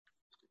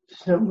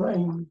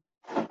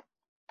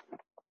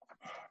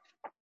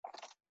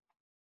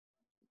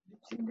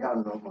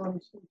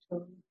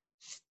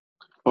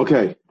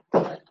Okay.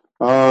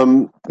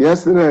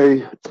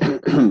 Yesterday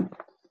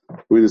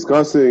we were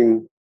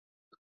discussing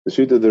the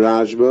sheet of the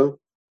Rashba.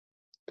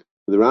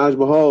 The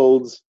Rashba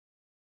holds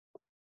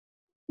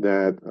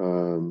that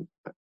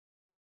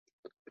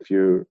if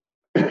you're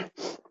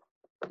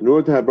in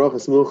order to have bracha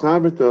smul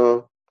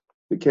chavrita,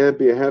 there can't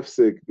be a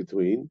hefsek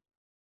between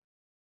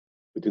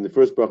the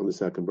first bracha and the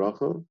second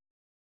bracha.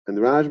 And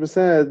the Rashba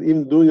said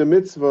even doing a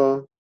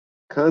mitzvah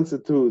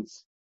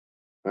constitutes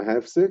a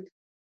hefsek.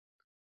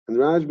 And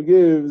the Rashba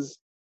gives,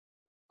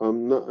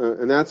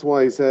 and that's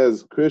why he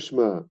says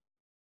Krishma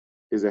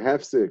is a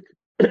hefsek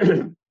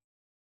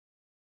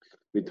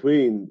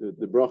between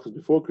the brachas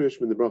before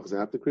Krishma and the brachas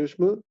after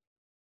Krishma.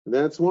 And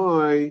that's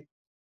why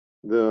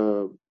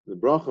the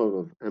bracha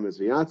of Emes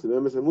V'Yatziv,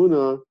 Emes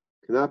Amuna,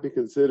 cannot be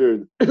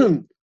considered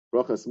bracha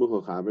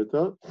smucha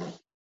chavrita.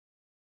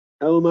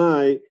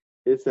 Elamai,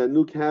 it's that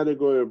new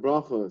category of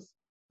brachas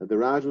that the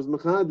Raj was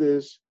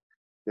mechadish,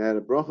 that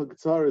a bracha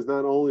ketzara is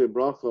not only a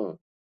bracha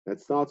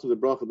that starts with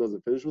a bracha,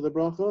 doesn't finish with a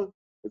bracha.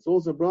 It's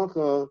also a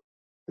bracha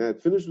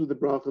that finishes with the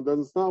bracha,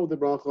 doesn't start with the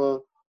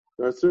bracha.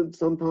 There are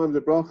sometimes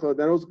the bracha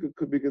that also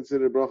could be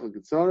considered bracha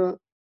ketzara,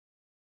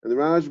 and the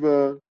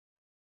Rashba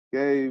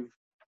gave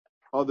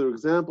other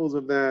examples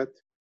of that,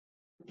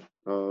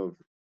 of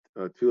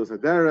Tfilas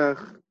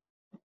Haderech,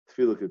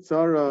 Tfilah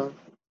Ketzara,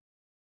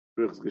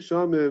 Birchas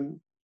Geshamim,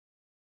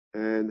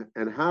 and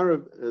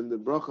Harav, and the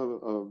bracha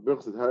of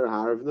Birchas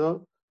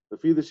Haravna, the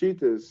Fida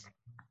Shitas,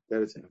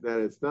 that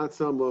it's not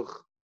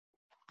Samach,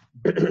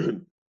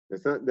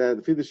 it's not that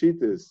the Fida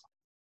Shitas,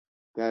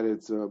 that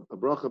it's a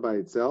bracha by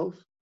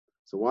itself.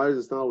 So why does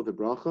it start with a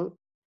bracha?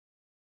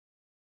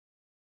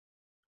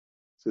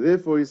 So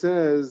therefore he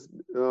says,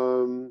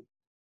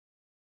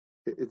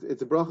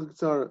 it's a bracha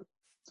ketzara.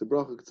 It's a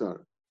bracha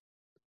ketzara.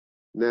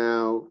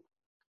 Now,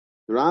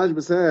 the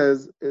Rashba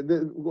says,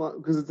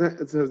 because it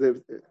says,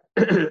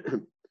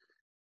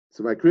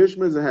 so by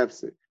Krishma is a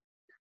hefsek.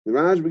 The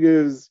Rashba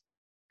gives,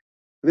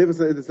 never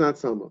said it's not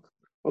samach.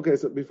 Okay,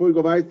 so before we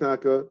go by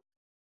Taka,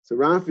 so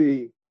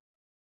Rafi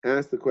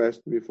asked the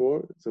question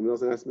before, someone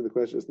else asked me the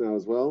question just now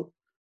as well,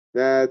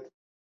 that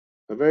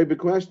a very big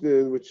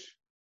question, which,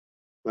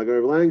 like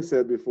Rav Lang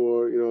said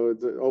before,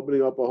 it's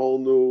opening up a whole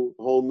new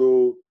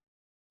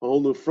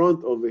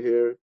front over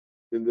here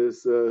in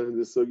this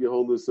sugya,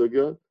 whole new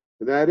sugya,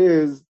 and that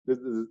is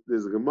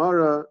there's a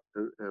Gemara,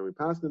 and we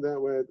pass it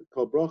that way.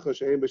 Called bracha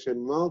she'ein b'shem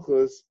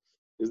malchus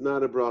is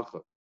not a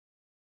bracha.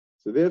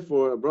 So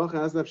therefore, a bracha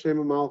has to have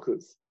shem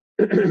malchus.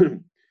 So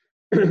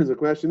the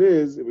question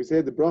is, if we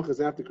say the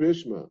brachas after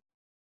Krishma,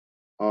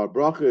 our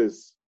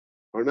brachas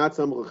are not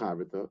samach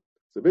chavrita.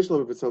 So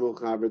bishlam, if it's samach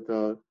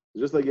chavrita,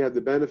 just like you have the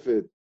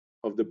benefit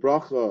of the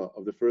bracha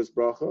of the first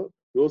bracha,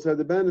 you also have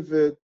the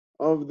benefit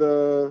of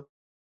the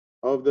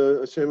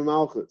Shem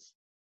Malchus,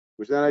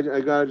 which that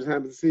I just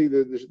happened to see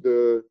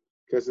the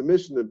Kesef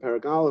Mishnah in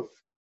Parak Aleph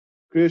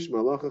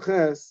Krishma Halacha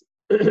Ches.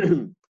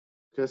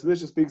 Kesef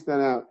Mishnah speaks that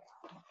out.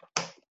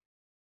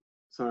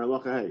 Sorry,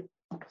 Halacha Hey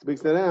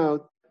speaks that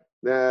out,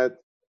 that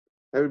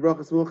every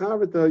bracha smul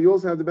chavrita, you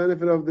also have the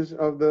benefit of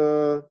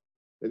the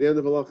at the end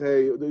of Halacha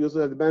Hey, you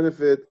also have the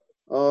benefit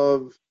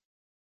of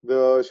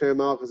the Shem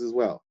Malchus as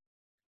well.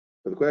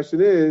 But the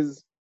question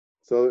is,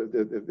 so if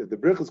the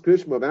brichas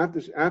Krishma of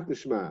after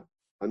Shema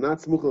are not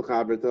smuchel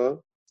chavrita,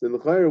 so in the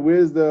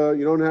chayr,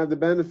 you don't have the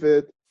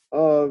benefit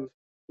of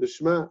the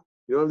Shema.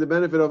 You don't have the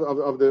benefit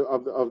of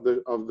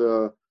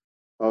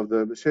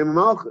the Shem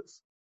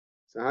Malchus.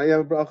 So how you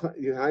have a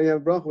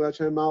bracha without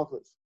Shem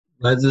Malchus?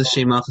 Where does the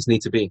Shem Malchus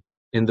need to be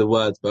in the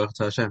words Baruch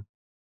Atah Hashem?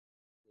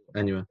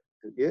 Anyway.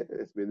 Yeah,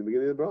 it's been in the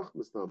beginning of the bracha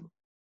Mustama.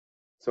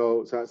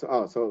 So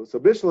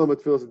Bishlam at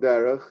Tfilas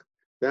Derech,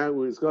 that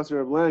we discussed in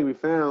Rav Lang, we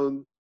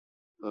found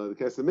the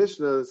Kesef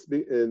Mishnah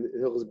in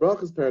Hilchos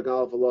Brachas Perek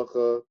Aleph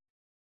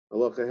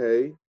Halacha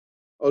Hey.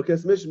 Oh,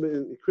 Kesef Mishnah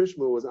in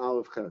Krishma was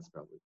Aleph Ches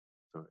probably.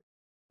 Sorry.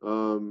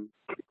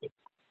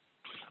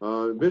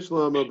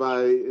 Bishlam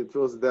by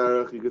Tfilas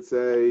Derech, you could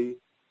say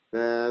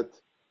that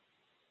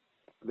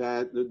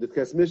the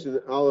Kesef Mishnah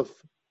in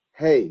Aleph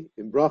Hey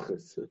in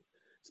Brachas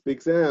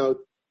speaks out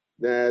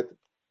that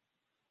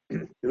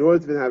in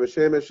order to have a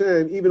Shem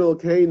Hashem, even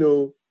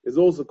Elkeinu is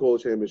also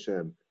called Shem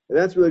Hashem, and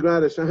that's really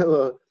great.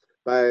 Shaila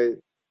by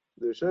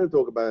the Rishonim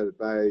talk about it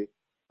by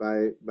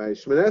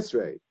Shemon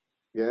Esrei.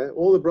 Yeah,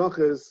 all the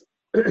brachas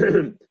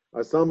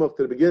are samach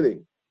to the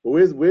beginning. But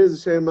where's the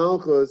Shem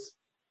Malchus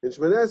in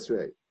Shemon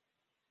Esrei?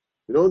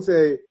 You don't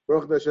say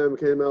Baruch Hashem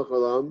Kei Melech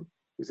Olam.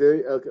 You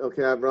say Elkei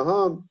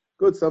Avraham.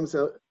 Good. Some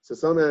answer.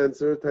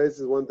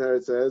 One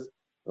Tarot says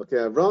Elkei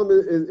Avraham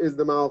is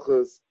the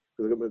Malchus.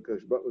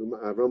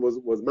 Avram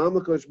was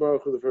Malchus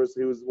Baruch Hu, the first.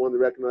 He was the one that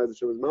recognized that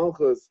she was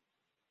Malchus.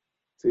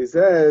 So he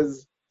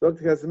says,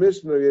 Dr. Kesef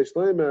Mishnah Yesh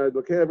Leimer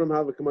Elkei Avram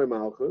Hava Kamei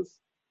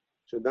Malchus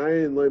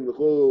Shadayin Loim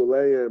Nechulu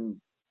Leim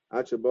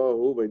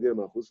Achabahu V'Yidei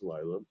Malchus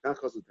Leilam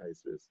Kachasu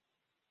Taisvis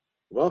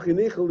V'Achi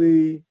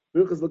Nichali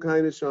Birchas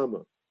L'Kayin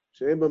Neshama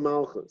She'en Ba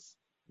Malchus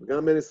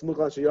V'gam en smuch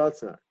al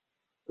sheyatzar.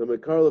 So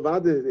mekar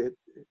levad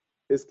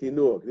is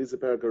kinuach. This is a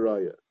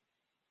parakaraya.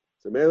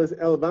 So Melis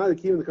Elvad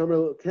Kim the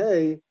Kamer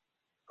K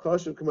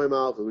Chashuv Kamay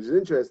Malchus, which is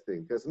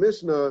interesting because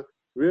Mishnah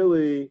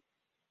really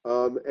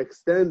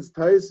extends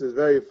Taisus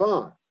very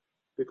far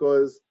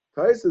because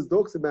Taisus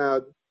talks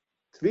about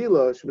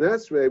Tvila Shemon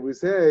Esrei. We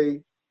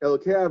say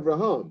Elkei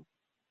Avraham.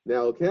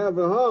 Now Elkei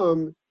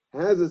Avraham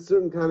has a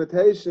certain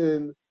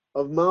connotation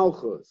of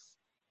Malchus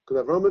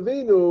because Avraham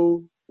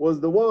Avinu was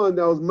the one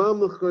that was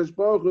Mamlech Kodesh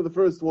Baruch Hu, the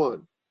first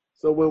one.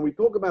 So when we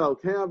talk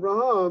about Elkei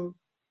Avraham,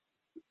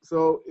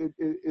 so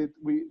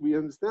we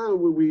understand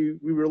we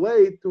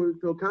relate to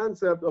a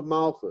concept of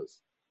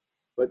Malchus,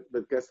 but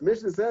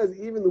Mishnah says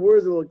even the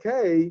words of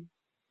Elkei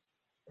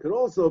can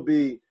also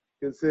be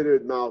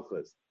considered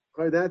Malchus.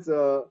 That's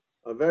a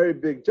very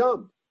big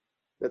jump.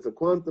 That's a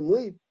quantum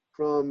leap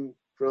from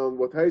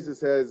what Taisa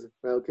says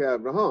Elkei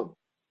Avraham.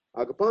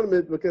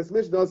 Akapanimit, because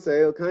Mishnah does say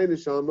Elkei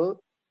Neshama,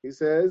 he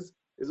says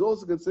is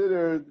also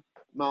considered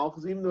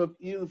Malchus, even if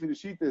the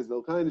Shita is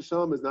Elkei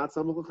Neshama is not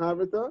Samach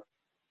L'Chavrita.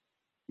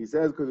 He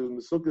says because it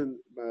was Mesukin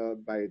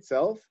by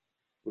itself.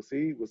 We'll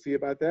see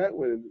about that.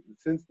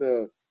 Since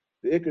the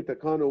Iker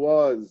Takana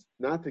was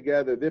not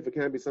together, therefore it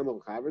can't be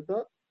Samach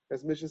Chavrita.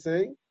 That's Mishnah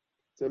saying.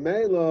 So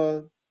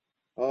Meila,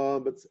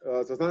 so it's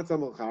not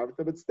Samach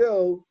Chavrita, but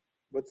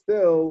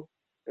still,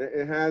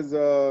 it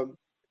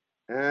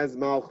has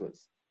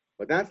Malchus.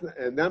 But that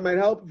might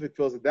help if it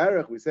fills a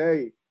derech. We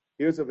say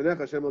here's a V'nech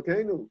Hashem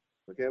Elkeinu,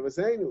 okay,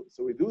 Avasenu.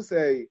 So we do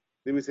say.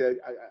 Then we say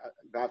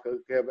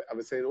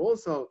Avasenu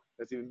also.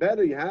 That's even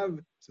better. You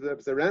have so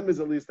the Ram is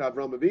at least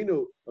Avram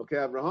Avinu, okay,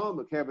 Avraham,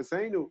 okay,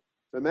 Avasenu.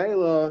 So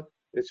Meila,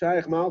 it's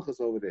Shaykh Malchus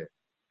over there.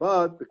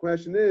 But the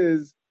question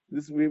is,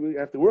 we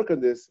have to work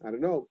on this. I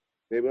don't know.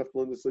 Maybe we have to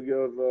learn the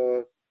sugya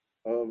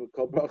of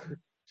Kol Brach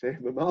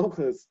Shaykh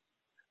Malchus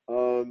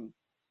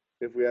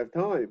if we have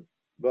time.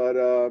 But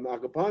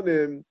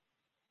Akapanim,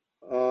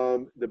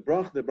 the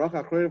brach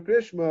Achroin of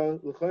Krishma,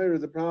 l'chayr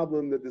is a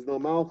problem that there's no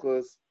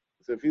Malchus.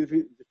 So if you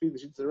feed the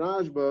Shitza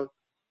Rashba,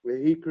 where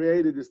he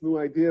created this new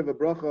idea of a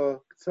bracha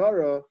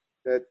ktsara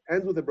that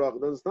ends with a bracha,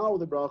 doesn't start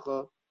with a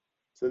bracha.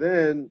 So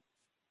then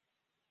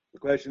the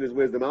question is,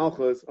 where's the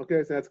Malchus?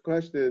 Okay, so that's a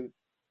question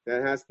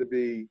that has to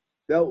be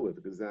dealt with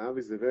because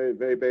obviously it's a very,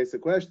 very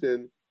basic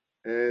question,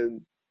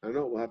 and I don't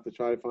know, we'll have to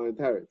try to find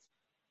teretz.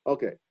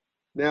 Okay,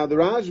 now the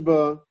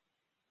Rashba,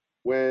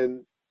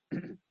 so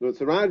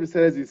Rashba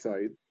says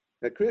inside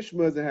that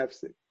Krishma is a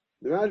hefsek.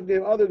 The Rashba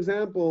gave other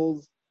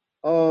examples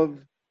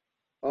of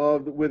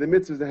where the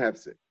mitzvah is a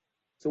hefsek.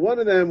 So one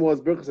of them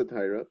was Birchas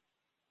HaTorah.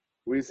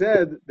 We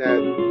said that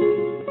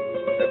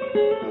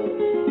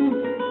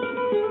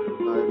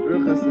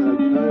Birchas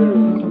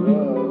HaTorah.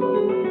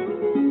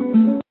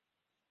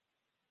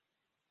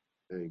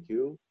 Thank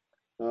you.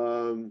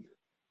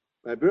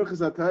 By Birchas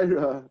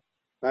HaTorah,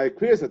 by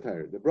Kriyas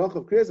HaTorah, the bracha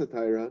of Kriyas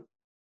HaTorah.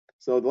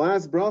 So the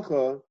last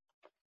bracha,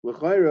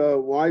 l'chayra,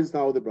 why is it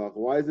not with the bracha?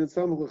 Why is it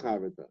samach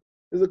l'chavrita?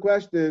 There's a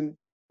question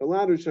a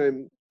lot of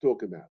Rishonim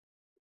talk about.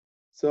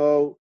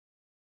 So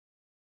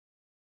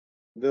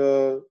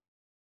the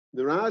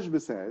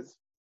Rashba says,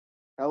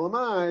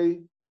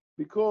 Elamai,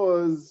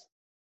 because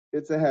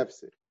it's a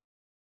hefsek.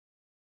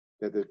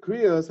 That the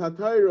Kriyas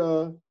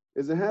HaTorah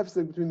is a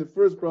hefsek between the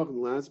first bracha and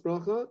the last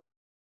bracha,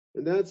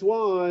 and that's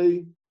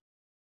why,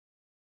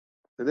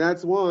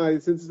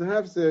 since it's a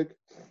hefsek,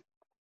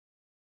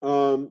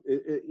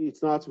 it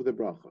starts with a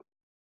bracha.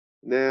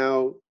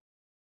 Now,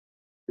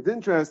 it's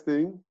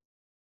interesting.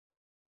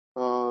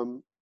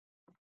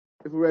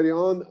 If we're already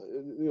on,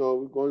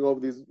 going over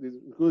these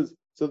because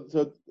so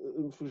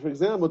for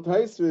example,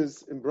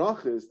 Taisvis in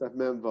Brachas that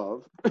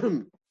Memvav,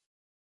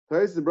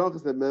 Taisvis in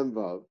Brachas that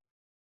Memvav,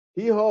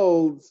 he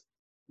holds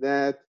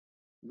that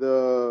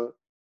the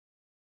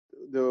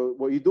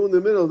what you do in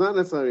the middle is not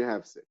necessarily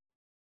hefsek,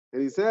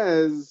 and he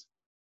says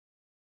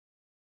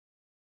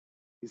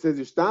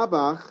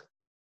Yishtabach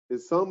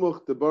is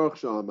samuch the Baruch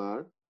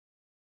Shamar.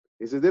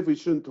 He says if we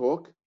shouldn't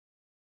talk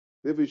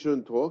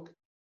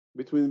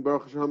between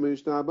Baruch Hashem and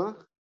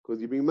Yishtabach, because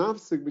you're being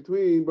mafsik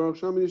between Baruch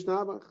Hashem and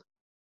Yishtabach.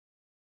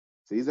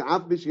 So he's a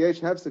af b'sheyesh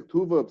hefsek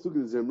tuva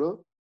psukei zimra.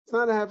 It's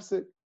not a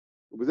hefsek.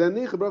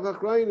 U'b'zeh Baruch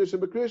Achrayin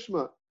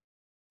shebekrishma.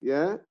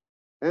 Yeah,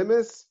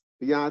 emes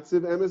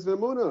v'yatziv emes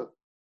v'emuna.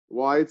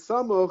 Why it's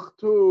samuch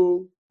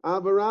to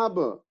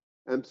avarabba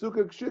and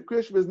psukei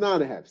krishma is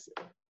not a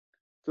hefsek.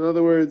 So in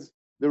other words,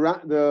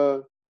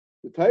 the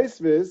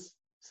Taisvis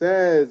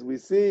says we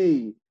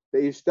see the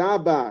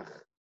Yishtabach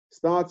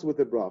starts with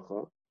the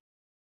bracha.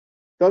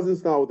 Doesn't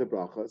start with the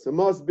bracha, so it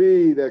must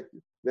be that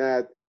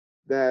the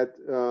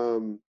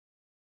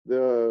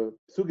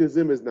Psukei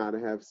Zimra is not a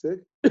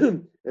hefsek.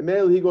 And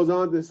Mele he goes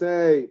on to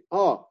say,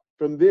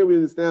 from there we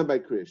understand by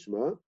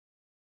Krishma,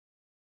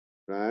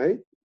 right?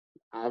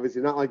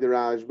 Obviously not like the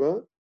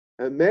Rashba.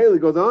 And Mele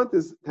goes on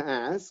to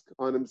ask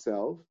on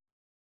himself.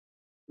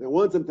 Now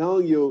once I'm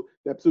telling you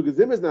that Psukei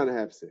Zimra is not a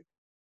hefsek,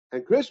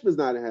 and Krishma is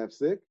not a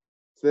hefsek,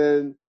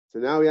 so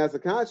now he has a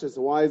kasha.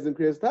 So why isn't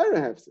Kriyas Torah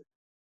hefsek?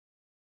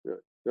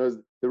 Because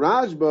the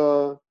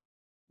Rashba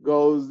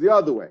goes goes the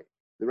other way.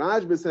 The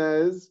Rashba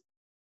says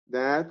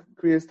that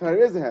Kriyas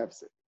Torah is a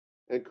hefsek,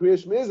 and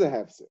Kriyas Shema is a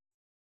hefsek.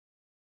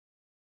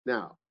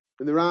 Now,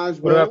 in the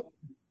Rashba,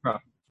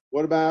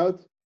 what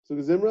about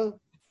Sukkah Zimra?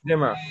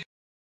 Zimra.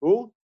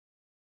 Who?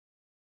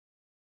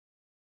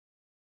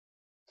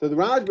 So the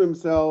Rashba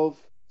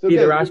himself. So Be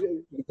the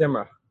Rashba,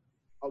 Zimra.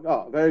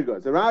 Oh, very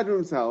good. So Rashba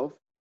himself,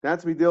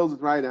 that's what he deals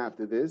with right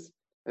after this.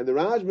 And the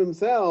Rashba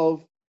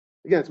himself,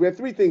 again, so we have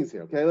three things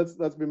here, okay?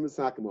 Let's be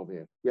Misakim over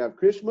here. We have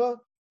Krishma,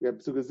 we have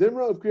Sukkah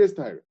Zimra, of Kriyas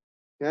Torah.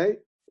 Okay?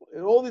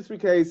 In all these three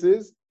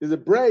cases, there's a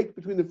break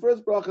between the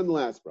first bracha and the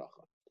last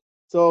bracha.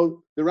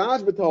 So the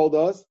Rashba told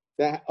us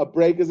that a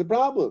break is a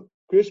problem.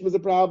 Krishma is a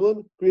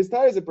problem, Kriyas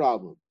Torah is a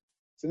problem.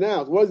 So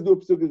now, what does he do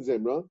with Sukkah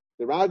Zimra?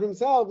 The Rashba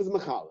himself is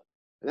Machala.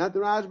 And that the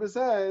Rashba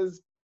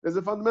says, there's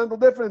a fundamental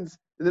difference.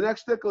 In the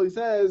next shtickle, he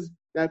says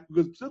that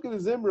because Psukkah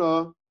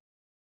Zimra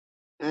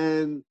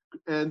and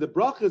the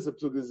brachas of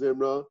Psukkah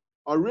Zimra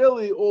are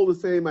really all the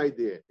same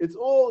idea. It's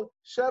all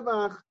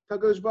Shevach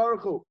HaKadosh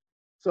Baruch Hu.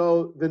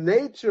 So the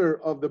nature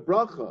of the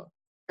bracha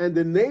and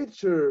the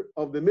nature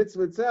of the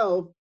mitzvah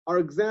itself are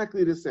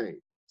exactly the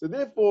same. So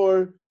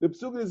therefore, the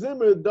Psukkah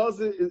Zimra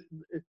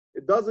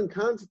doesn't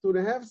constitute a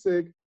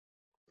hefsek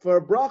for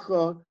a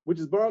bracha, which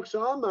is Baruch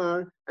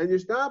Sha'amar, and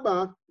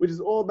Yishtabach, which is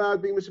all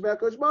about being Meshevach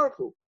HaKadosh Baruch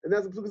Hu. And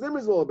that's what Psukkah Zimra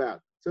is all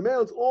about. So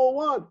male, it's all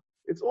one.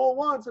 It's all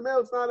one. So male,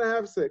 it's not a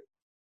hefsek.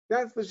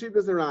 That's the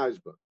Shittas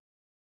Rashba.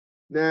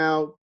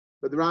 Now,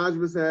 but the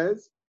Rashba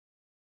says,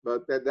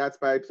 but that's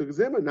by Psukkah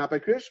Zimra, not by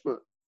Krishma.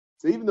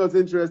 So even though it's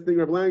interesting,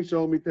 Rav Lang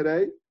showed me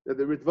today that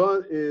the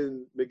Ritva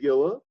in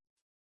Megillah,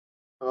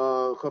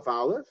 Chaf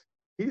Aleph,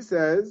 he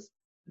says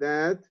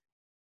that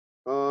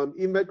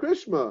even by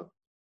Krishma,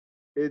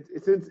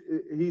 since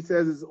he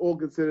says it's all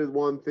considered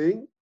one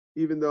thing,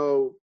 even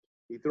though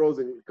he throws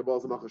in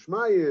Kabbalah Samach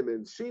Shmayim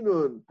and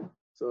Shinun.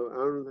 So I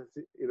don't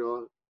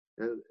know,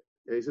 and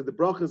he said the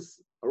brachas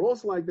are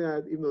also like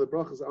that, even though the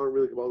brachas aren't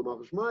really Kabbalah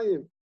Samach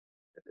Shmayim.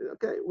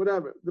 Okay,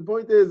 whatever. The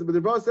point is, but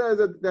the Ritva says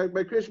that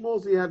by Krishma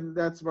also you have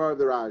that svar of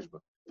the Rashba.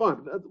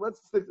 Fine,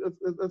 let's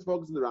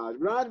focus on the Rashba.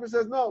 The Rashba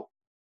says no.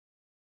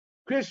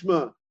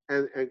 Krishma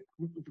and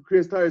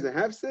Kriyas Torah is a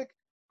hefsek,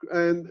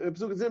 and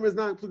Psukkah Zimra is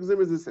not. Psukkah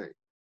Zimra is the same.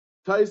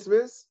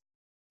 Taisvis,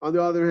 on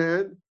the other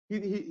hand,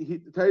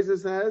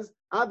 Taisvis says,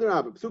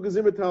 Adarabah, Psukkah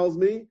Zimra tells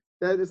me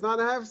that it's not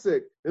a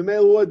hefsek. And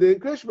Meilwadin,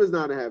 Krishma is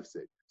not a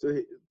hefsek.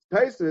 So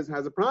Taisvis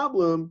has a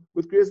problem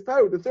with Kriyas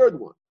Torah, with the third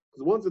one.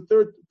 Because once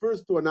the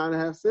first two are not a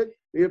hefsek,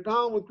 they have a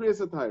problem with Kriyas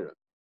Torah.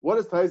 What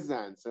does Taisvis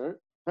answer?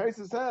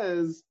 Taisvis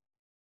says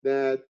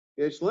that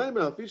Yeshleim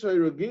al Fishay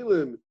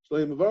Regilim,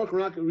 Shleim Varach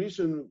Rak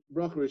Rishon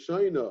Brach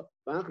Rishayna,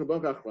 Bachar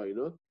Brach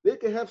Achrayna, they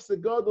can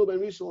hefsek gadol by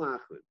Rishon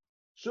Achrin.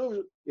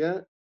 Shuv,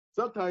 yeah.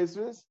 So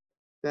Taisvis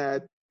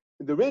that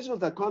the original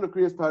Takana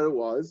Kriyas Torah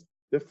was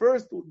the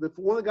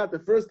one that got the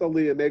first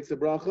aliyah makes a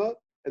bracha,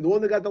 and the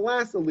one that got the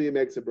last aliyah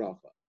makes a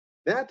bracha.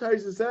 That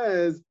Taisvis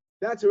says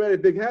that's already a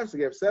big hefsek.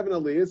 You have 7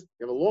 aliyahs,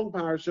 you have a long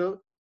parsha,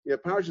 you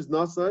have parshas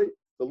Nasai,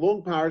 the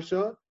long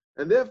parsha,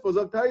 and therefore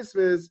Zok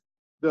Taisvis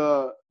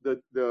the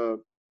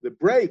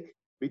break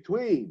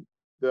between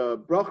the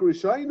bracha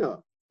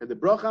Rishayna and the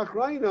bracha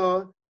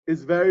Achrayna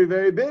is very,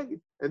 very big.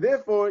 And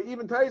therefore,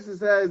 even Taisvis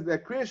says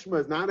that Krishma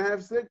is not a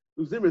hefsek,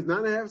 Zimra is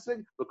not a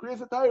hefsek, but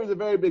Kriyas Torah is a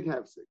very big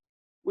hefsek.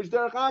 Which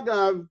Derech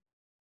Agav,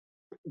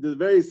 the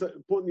very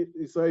important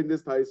insight in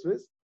this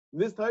Taisvis. In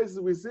this Taisvis,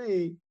 we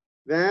see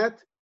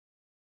that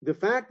the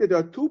fact that there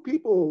are two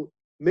people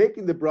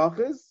making the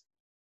brachas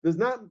does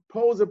not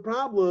pose a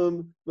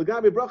problem,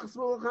 L'gabe brachas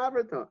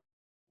v'chavrata,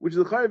 which is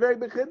a very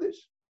big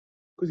chiddush.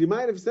 Because you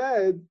might have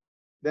said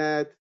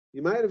that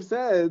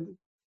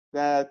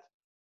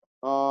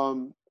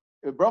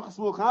if brachas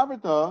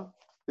v'chavrata,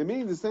 that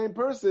means the same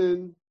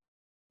person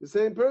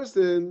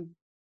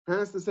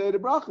has to say the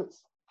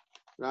brachas,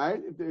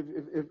 right?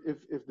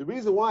 If the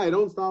reason why I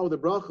don't start with the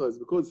brachas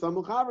because it's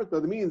samul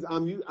chavrata, that means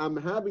I'm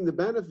having the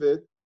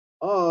benefit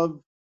of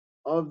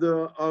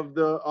the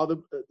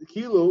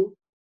kilu,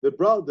 the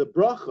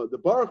bracha, the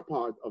baruch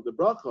part of the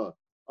bracha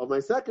of my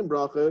second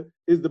bracha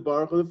is the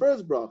baruch of the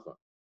first bracha.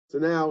 So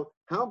now,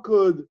 how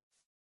could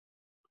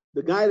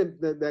the guy that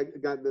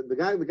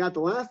got the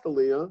last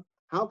aliyah,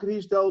 how could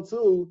he tell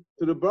to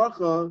the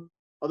bracha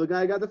of the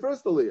guy who got the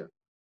first aliyah?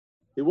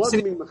 He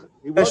wasn't mechaven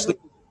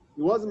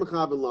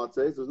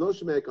latzes. There was no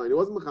shemei kain. He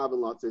wasn't mechaven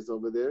latzes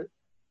over there.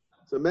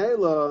 So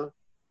Meila,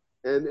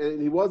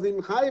 and he wasn't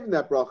even chayiv in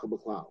that bracha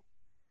b'chlal.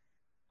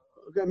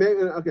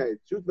 Okay.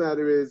 Truth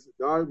matter is,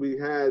 when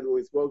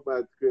we spoke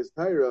about Kriyas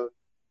Torah,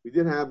 we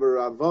did have a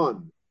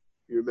Ravan.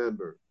 If you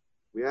remember,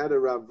 we had a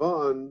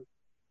Ravan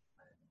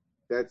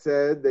that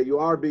said that you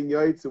are being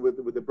yaitz with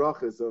the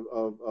brachas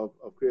of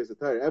Kriyas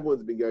Torah.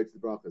 Everyone's being yaitz the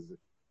brachas.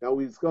 Now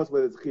we discussed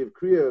whether it's chiv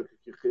kriya,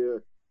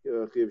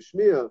 chiv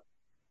shmiya.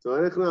 So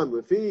Anechnam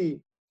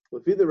lefi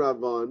the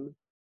Ravan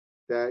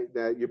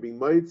that you're being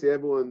yaitz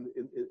everyone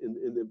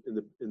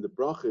in the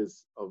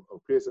brachas of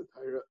Kriyas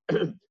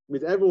Torah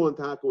means everyone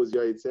taka was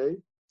yaitz.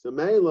 So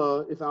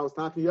Meila, if I was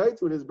taka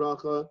yaitz with his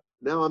bracha,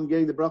 now I'm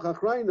getting the bracha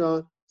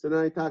achrayna. so then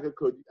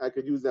I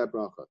could use that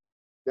bracha.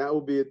 That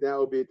would be a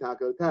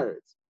taka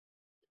teretz.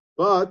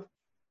 But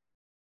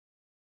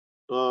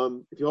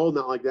if you hold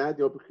not like that,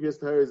 the Kriyas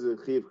Torah is a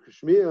chiv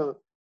kshmiya,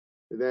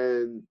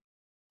 then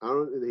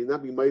he's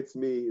not being mites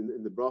me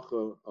in the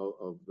bracha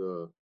of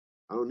the.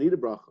 I don't need a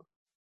bracha.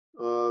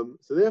 So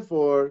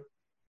therefore,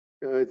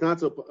 it's not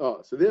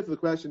so. So therefore, the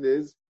question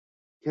is,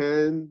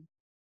 can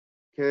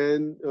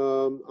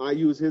I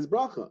use his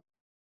bracha?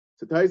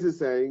 So Tais is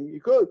saying you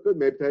could.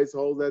 Maybe Tais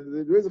holds that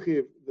there is a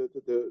chiv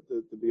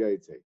to be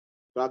Eitzei.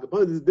 But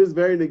this is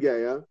very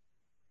negeya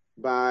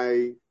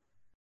by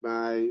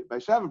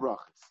Shabbat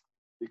brachas,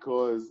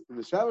 because in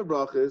the Shabbat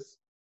brachas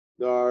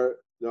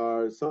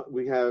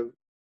we have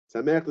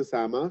Samech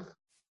l'Samach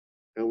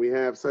and we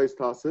have Sais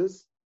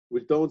Tassis,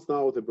 which don't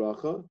start with the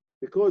bracha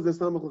because they're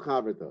Samach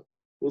l'Chavrita.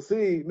 We'll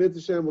see.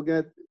 Mitzvah Shem will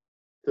get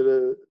to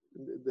the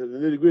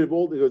nitty gritty of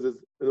all, because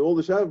in all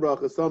the Shabbat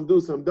brachas, some do,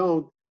 some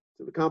don't.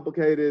 It's a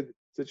complicated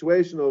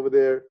situation over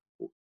there.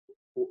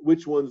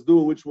 Which ones do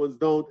and which ones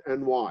don't,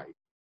 and why?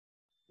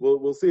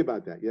 We'll see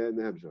about that. Yeah, in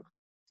the Hemshach.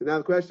 So now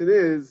the question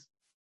is,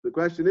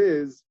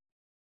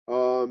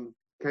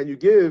 can you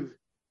give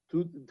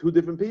two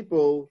different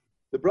people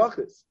the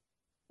brachas?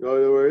 In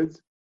other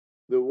words,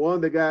 the one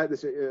that got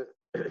the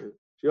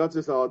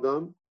Shiyotzis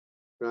Adam,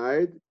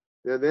 right?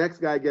 Then the next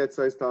guy gets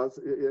Samach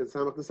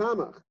to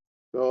Samach.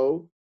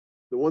 So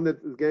the one that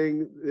is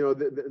getting,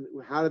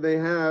 how do they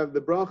have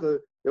the bracha?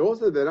 They're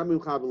also they're not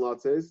Milchav and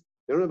Latzes.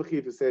 They don't have a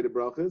chiv to say the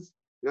brachas.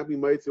 They're not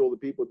being mighty all the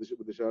people with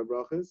the Shav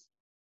brachas.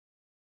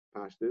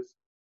 Pashtus,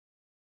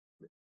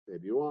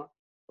 maybe you are,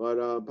 but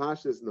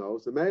Pashtus no.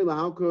 So Meila,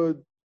 how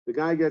could the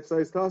guy get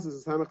Sais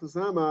Tassis and Samach to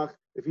Samach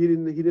if he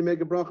didn't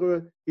make a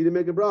bracha? He didn't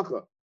make a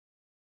bracha.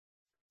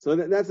 So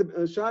that's a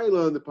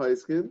shaila in the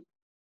Paiskin.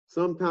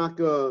 Some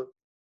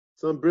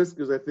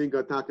briskers I think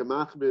are taka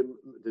machbim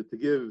to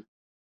give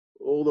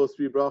all those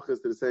three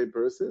brachas to the same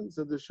person.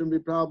 So there shouldn't be a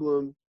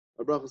problem.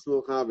 A bracha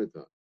smul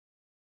chavita.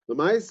 The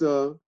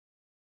Maisa.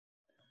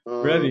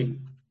 Rebbe.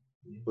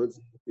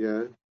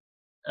 Yeah.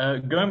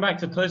 Going back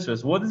to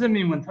Tosfos, what does it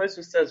mean when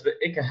Tosfos says that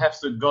Ika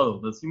hefsed gadol?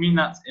 Does he mean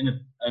that's in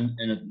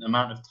an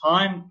amount of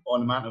time or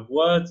an amount of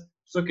words?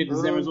 Sukkot the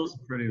Zimmer is also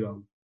pretty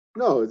long.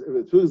 No,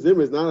 Sukkot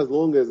Zimmer is not as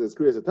long as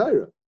Kriyas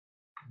Torah.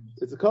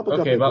 It's a couple.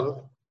 Okay,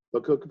 but the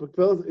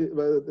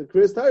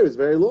Kriyas Torah is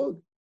very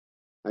long.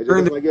 I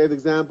gave the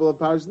example of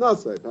Parsh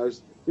Nasai.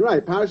 You're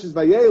right. Parshas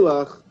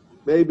Vayelach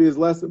maybe is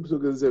less than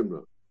Sukkot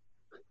Zimra.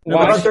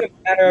 Why does it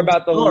matter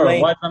about the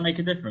length? Why does that make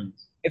a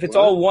difference? If it's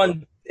all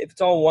one.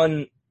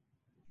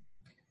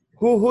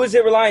 Who is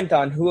it reliant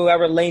on?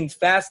 Whoever lanes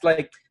fast,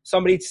 like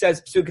somebody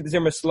says Psukah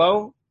Zimmer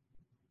slow,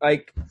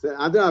 like.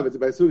 Adav,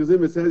 by Psukah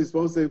Zimmer it says you're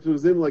supposed to say Psukah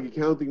Zimmer like you're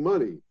counting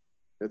money.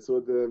 That's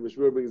what the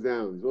Mishmur brings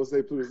down. You're supposed to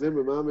say Psukah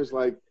Zimmer mamish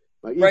like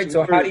each right. So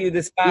word, how do you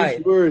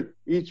decide?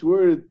 Each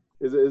word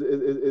is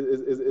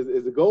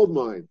a gold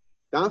mine.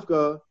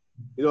 Dafka,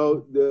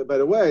 by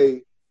the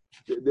way,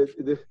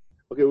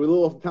 okay, we're a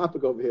little off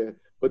topic over here,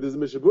 but there's a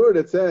Mishmur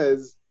that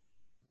says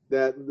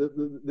that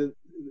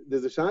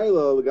there's a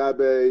shayla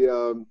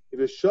legabe if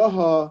you're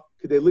shaha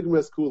kedei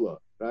ligmas kula,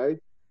 right?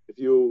 If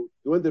you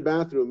went to the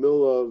bathroom in the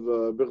middle of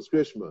Birchas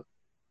Krishma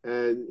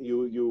and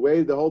you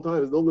waited the whole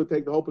time, it's not going to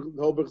take the whole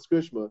Birchas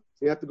Krishma.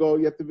 So you have to go.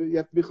 You have to be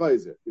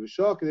chayzer. If you're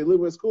shaha kedei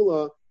ligmas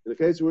kula, in the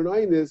case you were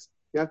in Einis,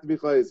 you have to be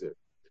chayzer.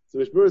 So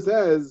Mishmur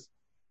says,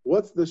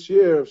 what's the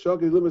share of shaha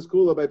kedei ligmas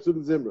kula by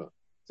Psukah Zimra?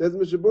 Says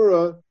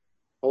Mishmur,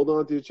 hold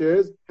on to your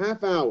chairs,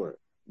 half hour,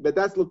 but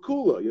that's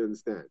lakula. You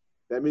understand?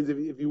 That means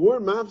if you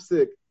weren't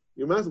mafsik,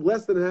 you're mafsik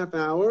less than a half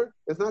hour,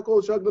 that's not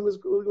called shak l'mis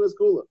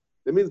kula.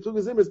 That means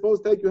Psukah Zimra is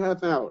supposed to take you a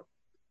half hour.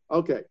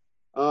 Okay.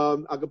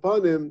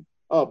 Agapanim.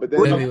 Oh, but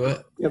then how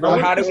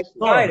do we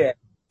decide it?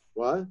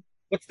 What?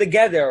 What's the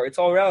gather? It's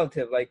all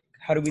relative. Like,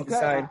 how do we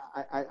decide?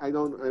 I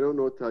don't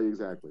know what to tell you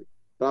exactly.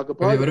 What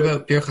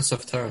about Birchas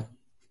of Torah?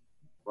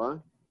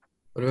 What?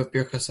 What about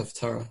Birchas of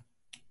Torah?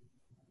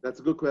 That's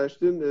a good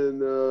question,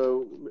 and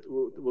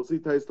we'll see.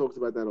 Tais talks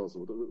about that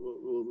also.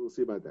 We'll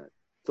see about that.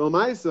 So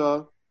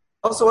Maisa.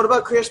 Also, what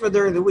about Kriya Shema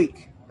during the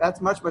week?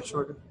 That's much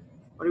shorter.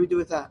 What do we do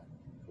with that?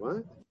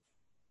 What?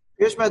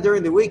 Kriya Shema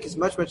during the week is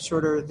much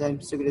shorter than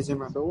Psukah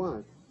Zimra. So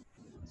what?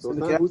 So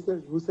who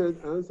said?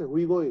 I don't know. Who are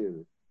you going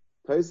in?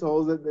 Tais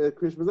holds that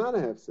Kriya Shema is not a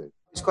hefsek.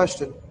 This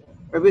question.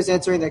 Everybody's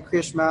answering that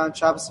Kriya Shema and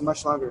Shabbos is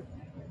much longer.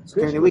 So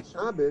during the week.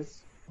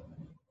 Shabbos.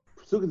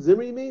 Psukah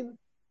Zimra, you mean?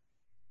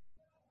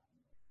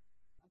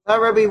 Now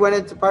Rebbe went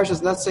into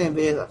Parshas Natsai and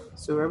V'elach.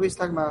 So Rebbe's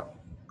talking about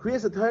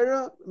Kriyas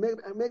Torah.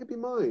 Make it be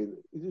mine.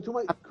 You too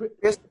much.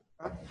 Kriyas.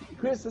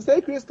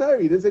 Say Kriyas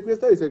Torah. You didn't say Kriyas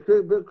Torah. You said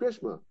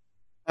Krishma.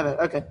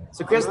 Okay.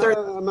 So Kriyas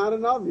Torah. I'm not a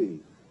Navi.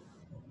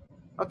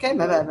 Okay,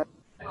 my bad.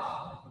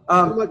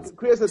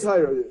 Kriyas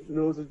Torah.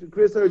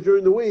 Kriyas Torah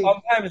during the week.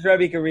 Sometimes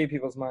Rebbe can read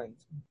people's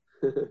minds.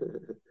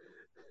 The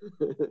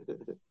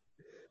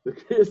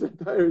Kriyas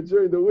Torah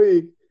during the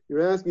week.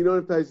 You're asking. You don't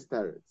have Taisus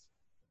Teretz.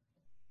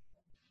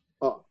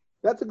 Oh,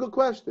 that's a good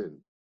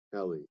question,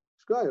 Ellie.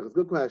 It's a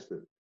good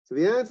question. So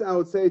the answer I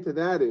would say to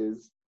that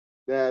is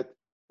that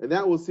and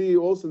that we'll see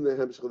also in the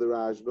Hemshech of the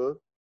Rashba,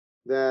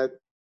 that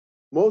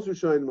most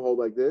Rishonim hold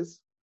like this.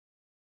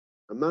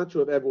 I'm not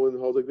sure if everyone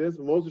holds like this,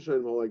 but most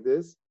Rishonim hold like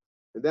this,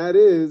 and that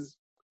is,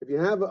 if you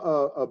have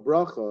a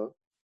bracha,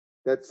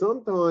 that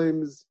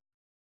sometimes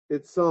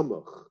it's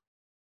samach,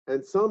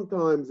 and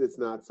sometimes it's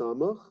not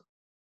samach.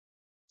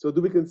 So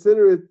do we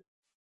consider it,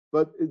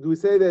 but do we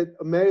say that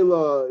a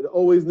meila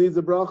always needs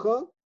a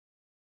bracha?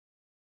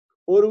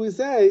 Or do we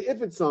say,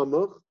 if it's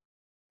samach,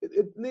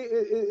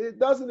 it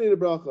doesn't need a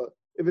bracha.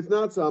 If it's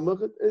not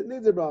samach, it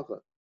needs a bracha.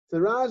 So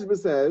Rashba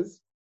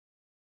says,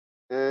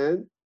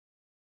 and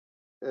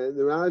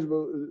the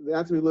Rashba,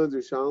 that's when we learn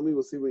Rishalmi.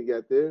 We'll see when we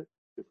get there,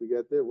 if we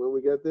get there, when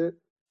we get there.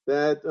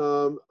 That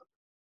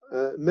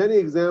many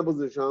examples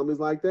in Rishalmi is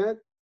like that.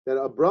 That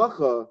a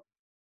bracha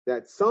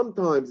that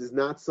sometimes is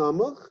not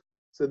samach.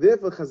 So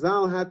therefore,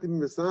 Chazal had to be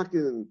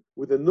misakin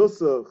with a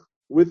nusach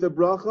with a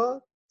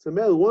bracha. So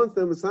Mel wants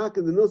them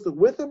misakin the nusach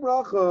with a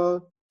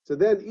bracha. So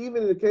then,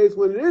 even in the case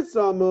when it is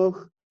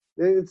samach,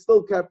 then it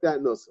still kept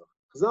that nusach.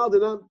 Chazal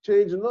did not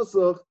change the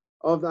nusach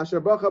of the Asher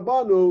Bracha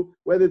Banu,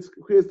 whether it's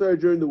Kriyas Torah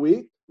during the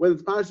week, whether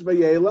it's Parshas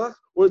Vayelach,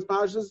 or it's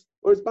Parshas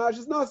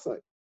Nasai.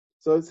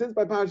 So since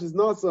by Parshas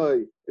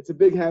Nasai it's a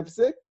big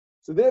hefsek,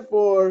 so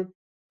therefore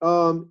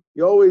therefore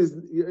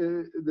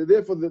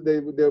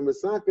they're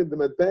masakin the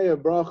matbei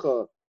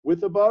bracha with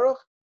the baruch,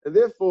 and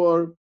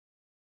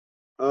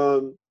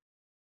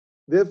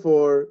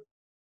therefore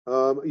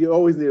you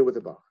always need it with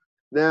the baruch.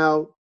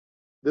 Now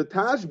the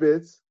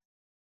Tashbitz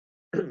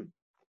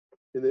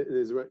in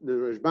the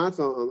Rashbatz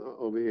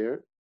over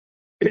here,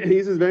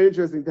 he says very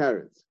interesting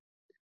terrence,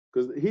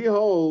 because he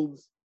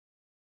holds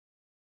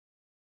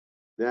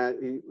that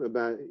he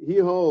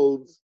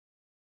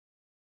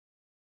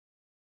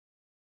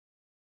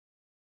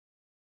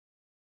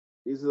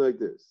says like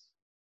this.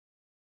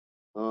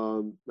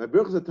 My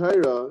Birchas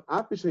HaTorah,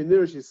 api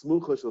she'nira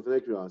she'smucha shel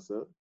fnei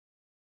kriyasa,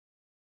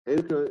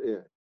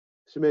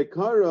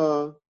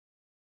 shemekara.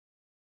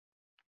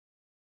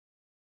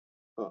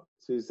 So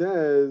he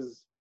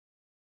says.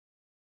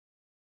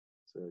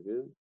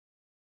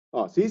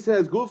 So he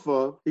says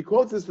Gufa. He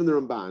quotes this from the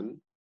Ramban.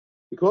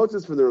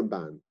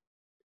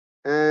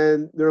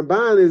 And the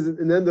Ramban is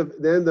in the end of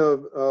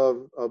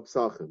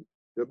Psachim.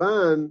 The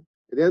Ramban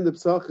at the end of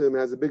Psachim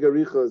has a big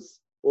arichos,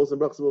 also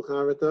in Brachas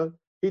Mulcharita.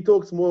 He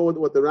talks more with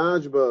what the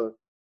Rashba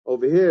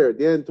over here at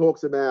the end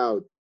talks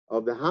about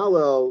of the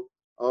Hallel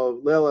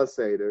of Leil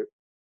Seder.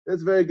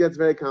 Gets very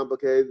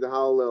complicated, the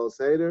Hallel Leil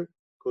Seder,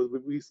 because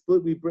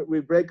we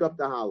break up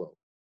the Hallel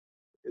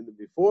in the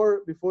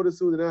before the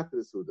Suda and after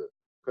the Suda,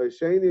 Kais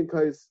Sheni and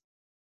Kais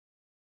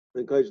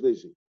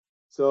Lishi.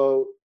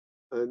 So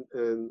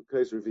and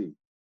Kais Revi.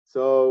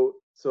 So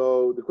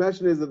the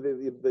question is of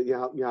the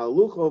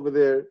Yahaluch over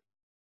there,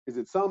 is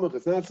it Samach?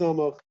 It's not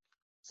Samach.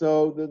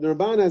 So the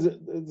Ramban has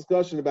a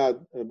discussion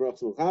about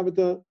Brachas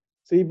Mulchavita.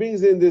 So he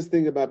brings in this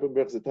thing about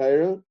Brachas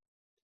HaTorah,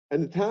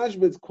 and the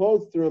Tashbitz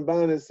quotes the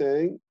Ramban as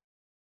saying,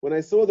 when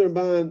I saw the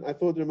Ramban, I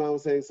thought the Ramban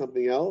was saying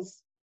something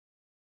else.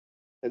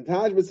 And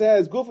Tashbitz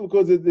says, Gufa,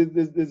 because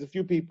there's a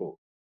few people.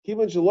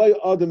 Kivan Shaloi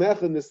Adam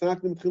Echad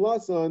Nesaknim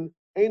Tchilason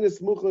Ein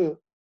Esmucha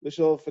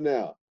L'Shol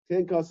Fanel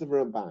Ten Kasav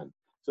Ramban.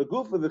 So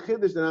Gufa, the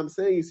Chiddush that I'm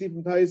saying, you see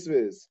from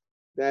Taisviz,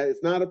 that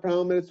it's not a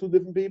problem that it's two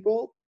different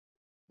people.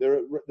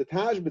 The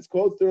Tashbitz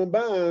quotes the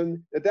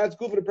Ramban that's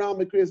good for the problem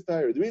with Kriyas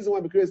Torah. The reason why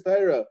Kriyas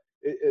Torah,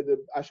 the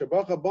Asher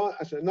Bracha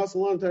Asher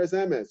Nasalon Teres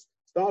Emes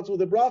starts with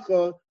the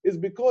bracha is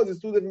because it's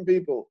two different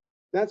people.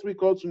 That's what he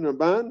quotes from the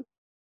Ramban.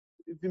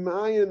 If you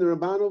ma'ayin in the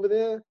Ramban over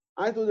there,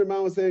 I thought the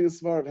Ramban was saying a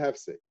svar of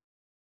hefsek,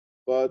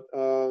 but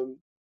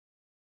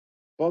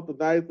both the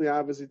directly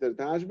obviously to the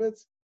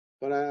Tashbitz,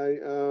 but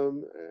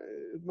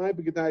it might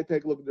be good to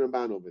take a look at the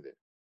Ramban over there.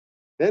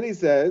 Then he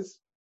says,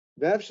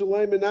 "Ve'ef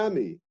shalei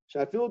menami."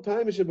 Like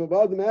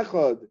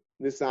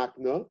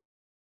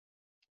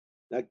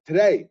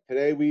today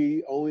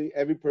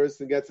every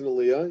person gets an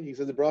aliyah. He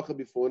says a bracha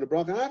before and a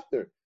bracha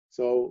after.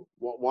 So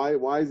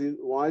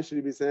why should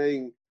he be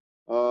saying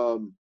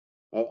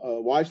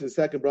why should the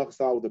second bracha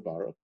start with the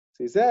baruch?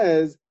 So he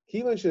says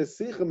kivan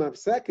shesichem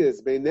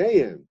apsekes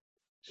beinayim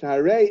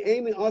sharei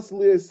eini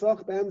asli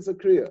esach be'em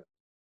zakriya.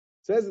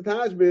 Says the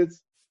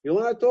Tashbitz, you're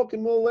not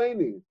talking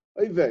mulleini.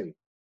 Oyvei,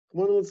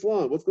 come on,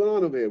 Islam. What's going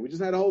on over here? We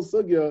just had a whole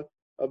sugya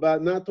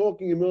about not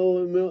talking in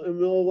middle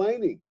of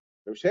lining.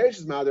 Rav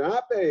Shesh's mother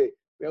Ape,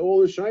 we have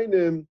all the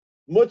Shainim,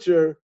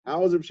 Mutcher,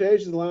 how is Rav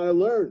Shesh's allowed to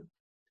learn?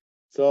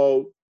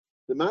 So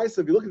the Maisa,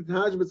 if you look at the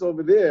Tashbitz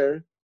over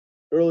there,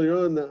 earlier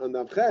on the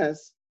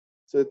Avches,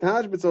 so the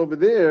Tashbitz over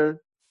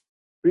there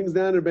brings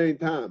down the Bein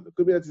Tam. It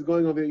could be that he's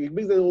going over here. He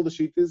brings down all the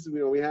Shittas.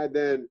 We had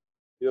then,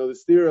 the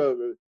steer of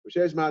Rav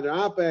Shesh's mother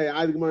Ape,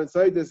 Ida Gemara and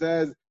Saita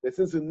says that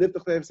since the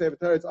Niftach Tev Sefer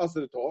Torah, it's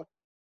also to talk.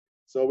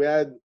 So we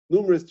had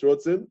numerous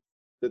trutzim.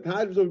 The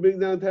Tashbitz will bring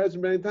down Teretz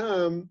from Bein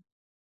Tam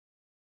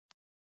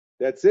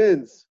that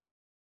since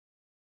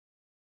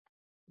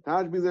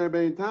Taj brings down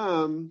Bein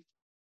Tam,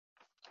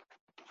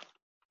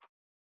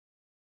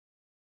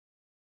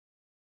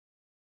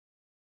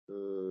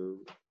 where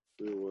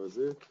was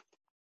it?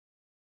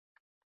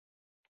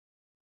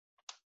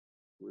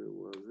 where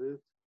was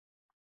it?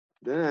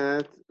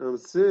 That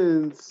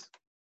since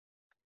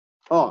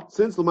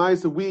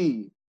Lamaisa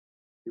we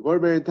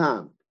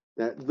time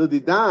that the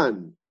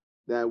didan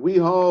that we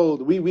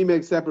hold, we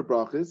make separate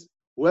brachas.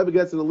 Whoever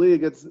gets an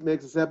aliyah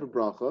makes a separate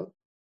bracha.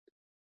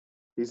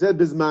 He said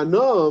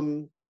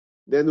bismanom.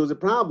 Then there was a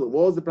problem.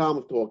 What was the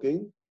problem of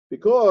talking?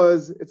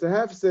 Because it's a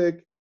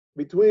hefsek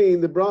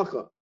between the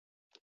bracha.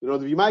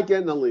 You might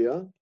get an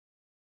aliyah.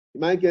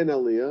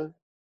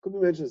 Could be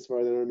mentioned as far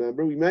as I don't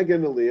remember. We might get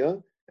an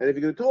aliyah, and if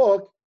you're going to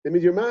talk, that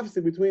means you're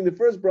mafsek between the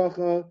first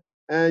bracha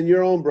and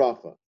your own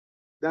bracha.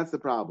 That's the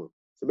problem.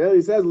 So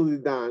Meli says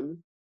Lidan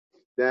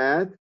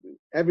that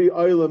every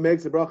oila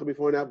makes a bracha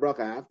before and that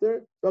bracha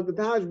after. So the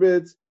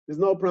Tashbitz, there's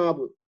no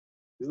problem.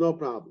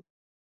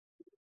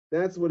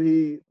 That's what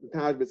the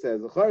Tashbitz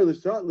says.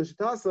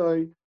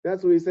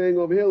 That's what he's saying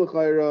over here,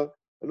 l'chayra,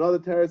 another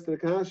teretz to the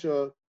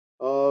kasha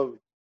of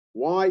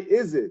why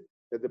is it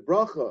that the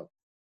bracha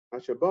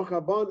doesn't start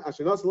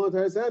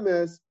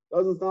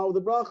with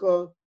the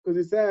bracha, because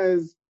he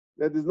says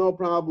that there's no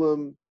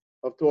problem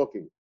of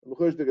talking.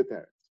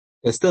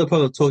 There's still a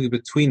problem of talking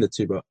between the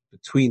two,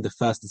 between the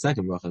first and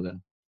second bracha there,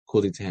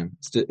 according to him.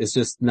 It's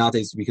just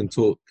nowadays we can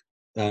talk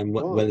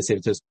when they say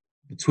just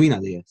between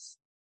aliyahs.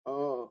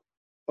 Oh,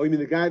 you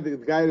mean the guy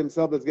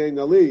himself that's getting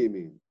the aliyah, you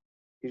mean?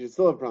 He should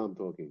still have a problem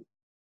talking.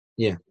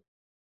 Yeah.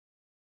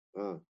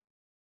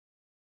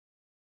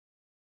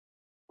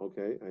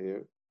 Okay, I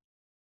hear.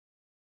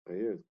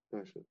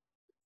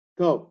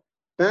 So,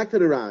 back to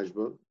the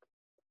Rajba.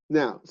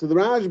 Now, so the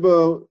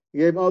Rajba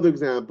gave other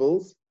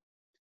examples,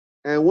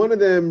 and one of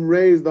them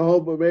raised the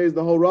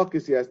whole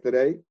ruckus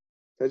yesterday.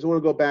 So I just want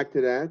to go back to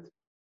that.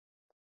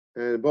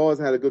 And Boaz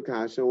had a good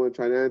kasha. I want to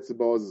try to answer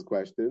Boaz's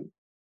question.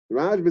 The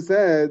Rajba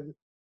said,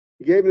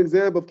 he gave an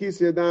example of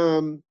Kisi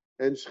Adam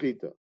and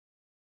Shchita.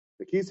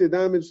 The Kisi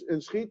Adam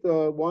and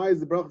Shchita, why is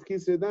the brach of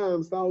Kisi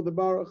Adam start with the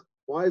Baruch?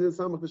 Why is it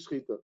Samach the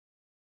Shchita?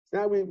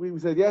 Now we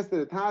said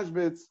yesterday,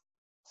 Tashbitz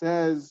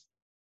says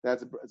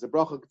that it's a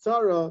bracha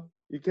k'tzara.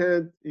 You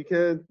can't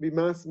be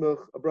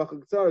masmach a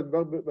bracha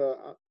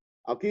k'tzara.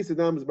 Al Kisi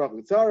Adam is a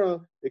bracha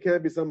k'tzara. It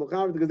can't be Samach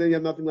Chavet because then you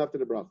have nothing left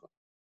of the bracha.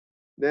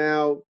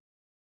 Now,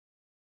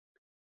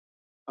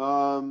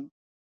 but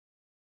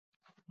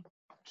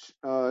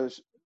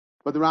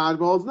the Rajba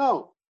holds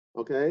no.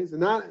 Okay, so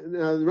the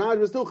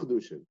Rajba is still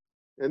Chedushin.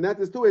 And that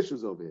there's two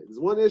issues over here. There's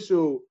one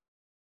issue,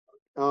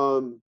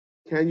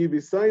 can you be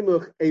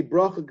Saimach a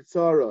bracha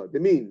k'tzara?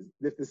 That means,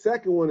 if the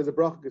second one is a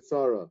bracha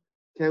k'tzara,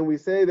 can we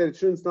say that it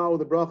shouldn't start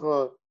with a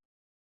bracha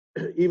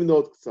even though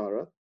it's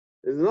k'tzara?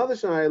 There's another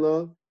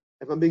shayla,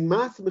 if I'm being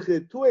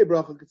masmechit to a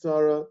bracha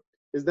k'tzara,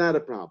 is that a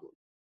problem?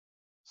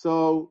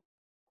 So,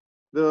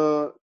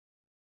 the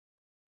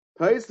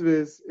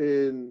Taisvis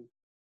in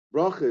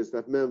Brachis,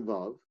 that Mem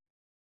Vav,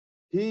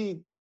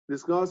 he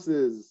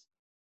discusses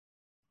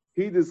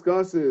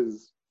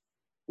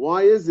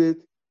why is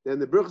it that in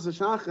the Brachas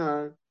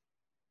HaShachar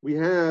we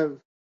have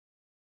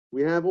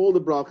all the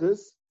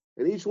brachas,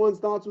 and each one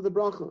starts with a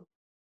bracha.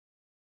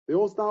 They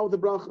all start with a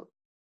bracha,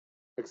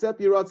 except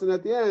Yiratzin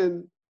at the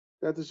end.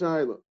 That's a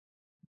shayla.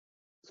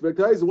 So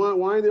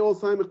why are they all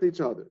simach to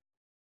each other?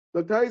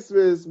 The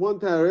Taisvis, one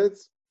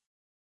teretz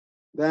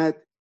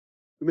that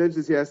we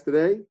mentioned this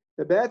yesterday.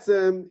 That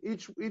Betzem,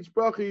 each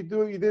bracha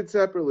you did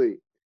separately.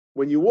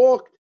 When you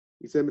walked,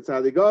 you said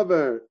Mitzadi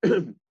Gaver.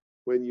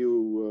 when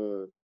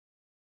you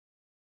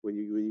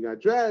got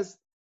dressed,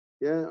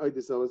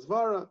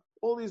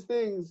 all these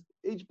things,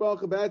 each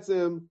bracha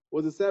Betzem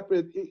was a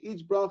separate.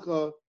 Each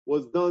bracha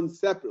was done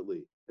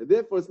separately, and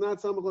therefore it's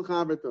not Samach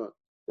L'Chaverta.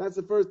 That's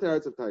the first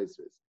teretz of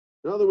Taisvis.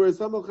 In other words,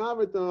 Samach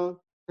L'Chaverta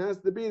has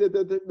to be that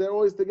they're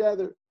always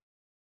together.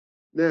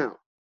 Now,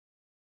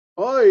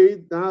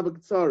 Oid Nahava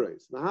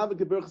Ketzares, Nahava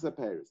Keberchas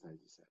Aperes, as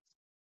he says.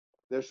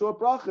 They're short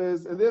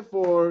brachas, and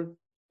therefore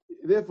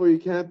you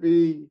can't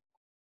be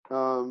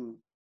masmech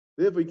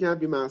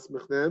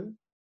them.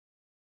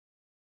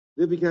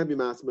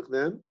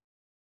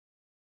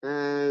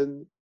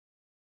 And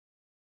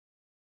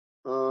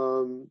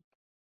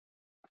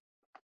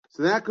so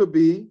that could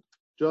be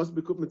just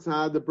because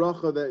mitzad the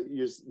bracha that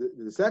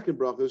the second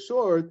bracha is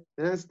short,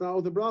 it has to start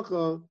with the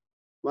bracha,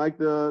 like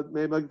the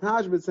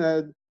Tashbitz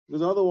said,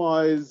 because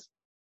otherwise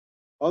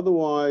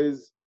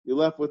you're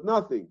left with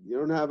nothing. You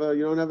don't have a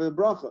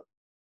bracha.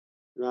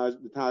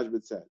 The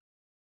Tashbitz said.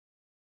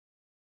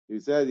 He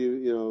said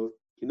Kinoim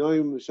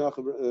Shach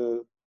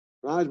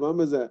Raj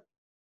Mamazeh.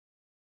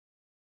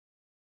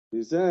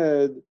 He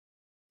said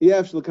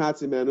Ef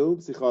Shlakatzimenu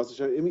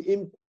Psichasa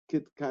Im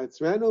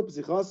Katzrenu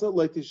Psichasa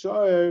like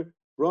Tishar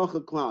Bracha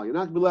Klal. You're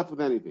not gonna be left with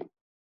anything.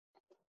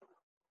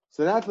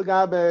 So that's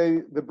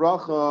Lagabe the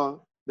bracha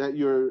that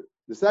you're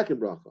the second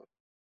bracha.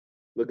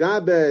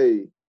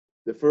 Lagabe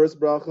the first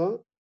bracha.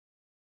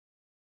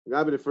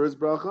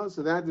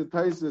 So that the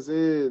Taisus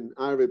in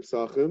Arab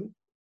Psachim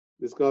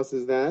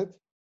discusses that.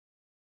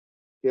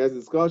 He has a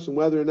discussion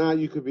whether or not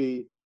you could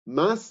be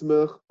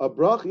masmech a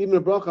bracha, even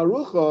a bracha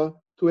arucha,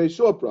 to a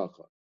short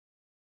bracha.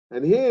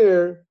 And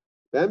here,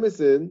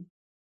 Bemison,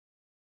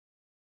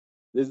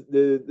 there's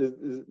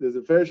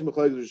a Ferish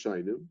Mechlokes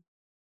Rishonim.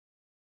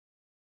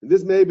 And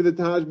this may be the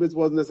Taj B'tz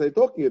wasn't necessarily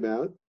talking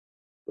about,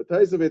 but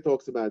Taisaveh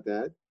talks about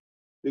that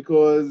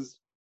because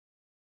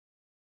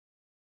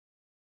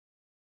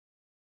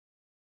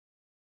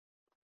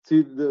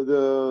see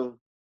the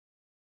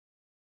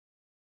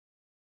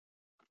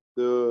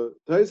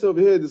Taisa over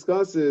here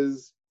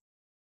discusses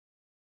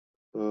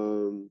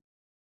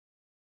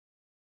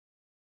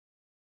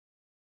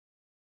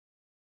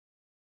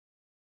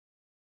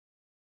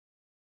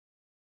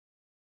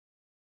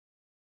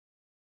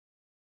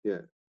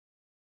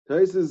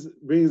Taisa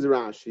brings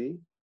Rashi,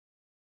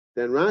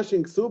 then Rashi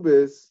and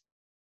Ksubis,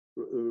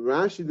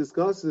 Rashi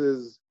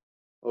discusses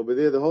over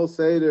there the whole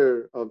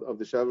Seder of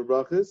the Shavah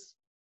Brachas,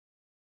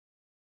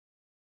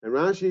 and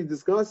Rashi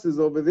discusses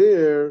over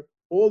there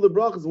all the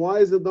brachas. Why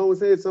is it don't we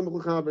say it's Samach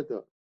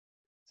L'Chaberta?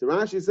 So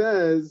Rashi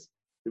says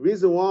the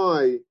reason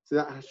why, so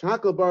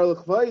Shakal Bar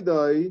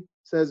L'Chvaydai,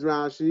 says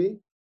Rashi,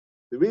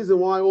 the reason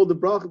why all the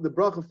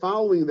bracha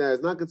following that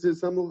is not considered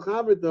Samach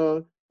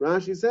L'Chaberta,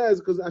 Rashi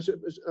says because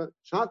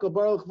Shakal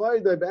Bar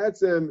L'Chvaydai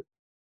B'etzem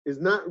is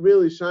not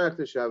really Shaykh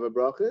to Shavah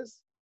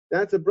Brachas.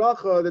 That's a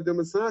bracha that they're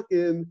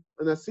masakin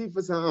on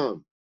Asifas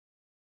Ha'am.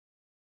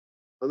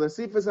 On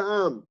Asifas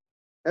Ha'am.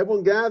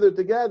 Everyone gathered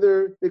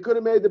together. They could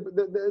have made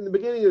in the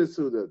beginning of the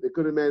Suda. They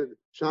could have made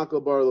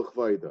Shakal Bar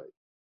L'Chvaydai.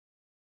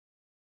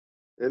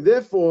 And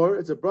therefore,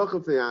 it's a bracha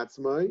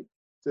F'yatzmai.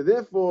 So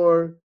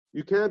therefore,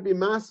 you can't be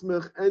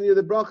masmech any of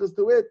the brachas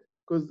to it,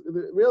 because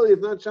really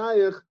it's not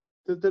shaykh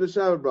to the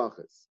Shavah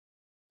Brachas,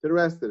 to the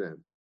rest of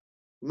them.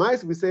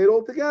 Mice, we say it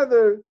all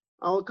together.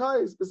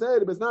 Al-Kais, but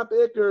it's not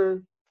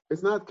Be'ikr,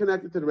 it's not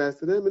connected to the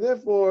rest of them, and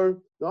therefore,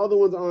 the other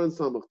ones aren't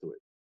samach to it.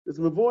 There's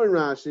Mavor in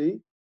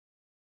Rashi,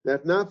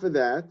 that if not for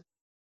that,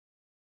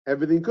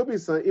 everything could be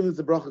signed, even if it's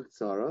a bracha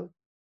k'tzara,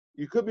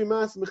 you could be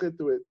masmechet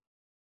to it.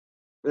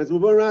 And there's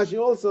Mavor in Rashi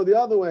also the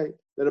other way,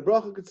 that a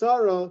bracha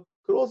k'tzara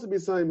could also be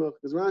saimach,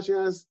 because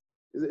Rashi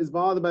is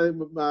bothered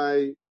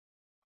by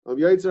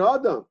Yaitzer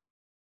Adam.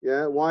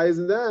 Yeah, why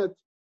isn't that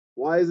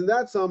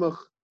samach?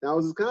 That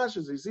was his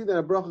kasha. So you see that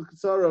a bracha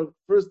k'tzara,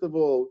 first of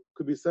all,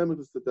 could be saimach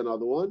to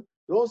another one,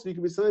 and also you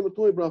can be saimach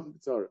to a bracha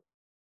k'tzara.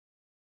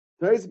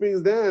 Tais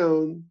brings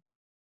down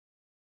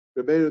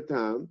Rabbeinu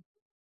Tam.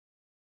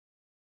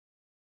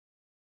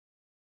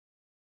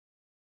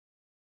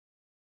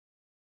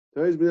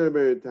 Tais brings down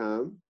Rabbeinu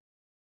Tam.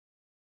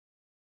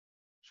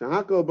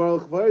 Shahakal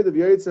baruch vayid of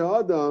Yaitzer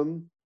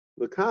Adam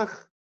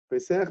lekach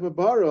pesach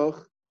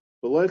mebaruch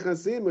v'loy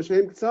chasim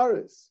m'shem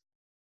k'tzaris.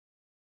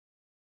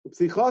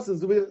 Upsichasan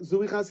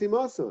zuvi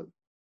chasimasan.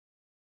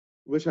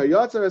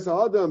 V'shayatzer es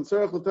Adam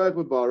tzarech l'toich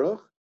mebaruch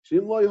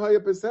shim lo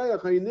yhaya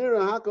pesach hayinira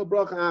hakal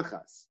bracha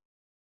achas.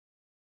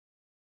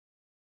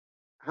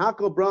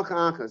 Hakal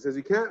bracha achas says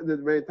you can't. The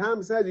Rebbeinu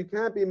Tam says you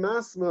can't be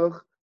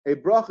masmach a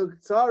bracha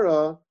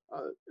k'tzara,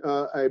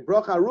 a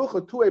bracha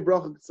arucha to a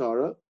bracha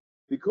k'tzara,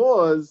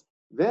 because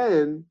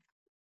then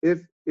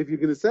if you're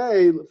going to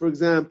say, for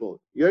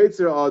example,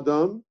 Yaitzer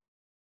Adam,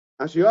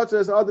 Ashiyatzer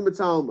es Adam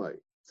etzalmai,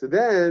 so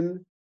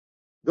then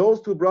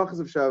those two brachas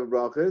of Shavah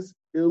Brachas,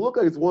 it'll look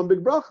like it's one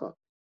big bracha.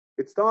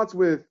 It starts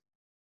with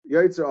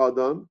Yaitzer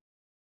Adam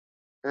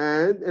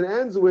and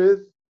ends with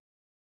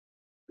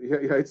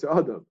Yaitzer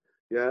Adam,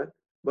 yeah.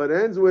 But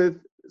ends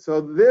with, so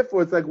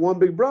therefore it's like one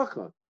big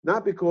bracha,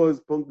 not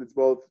because it's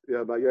both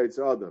by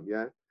Yaitzer Adam,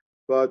 yeah.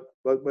 But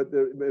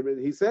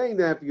he's saying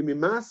that if you can be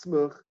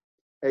masmach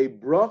a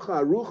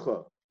bracha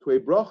arucha to a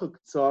bracha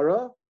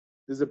k'tzara,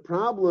 there's a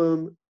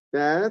problem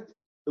that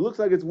it looks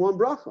like it's one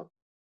bracha.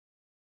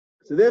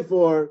 So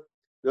therefore,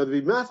 to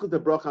be masmach the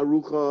bracha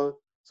arucha,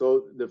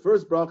 so the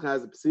first bracha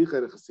has a psicha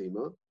and a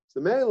chasima. So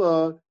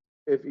Mela,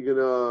 if you're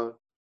gonna,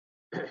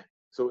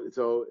 so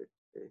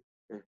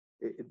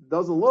it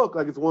doesn't look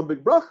like it's one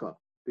big bracha,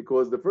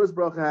 because the first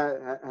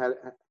bracha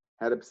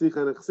had a psicha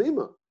and a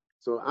chasima.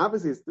 So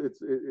obviously it's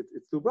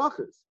two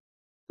brachas.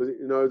 Because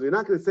you're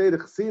not going to say the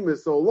chasima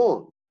is so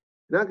long.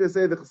 You're not going to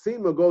say the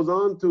chasima goes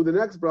on to the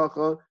next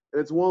bracha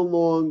and it's one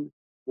long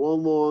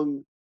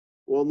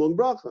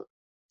bracha.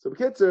 So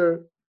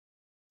B'kitzer,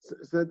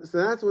 so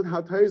that's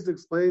how Tais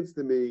explains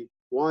to me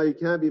why you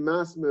can't be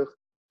masmich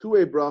to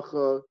a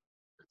bracha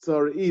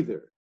k'tzara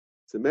either.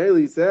 So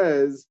Meili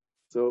says,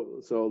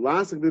 so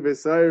lasik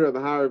b'vesayir of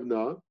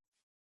haravna.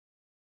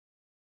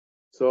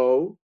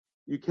 So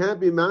you can't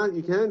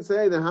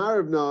say the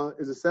haravna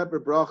is a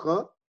separate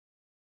bracha,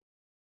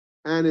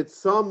 and it's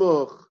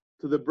samuch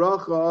to the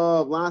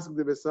bracha of lasik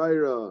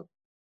b'vesayir.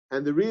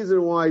 And the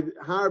reason why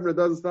haravna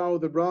doesn't start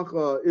with the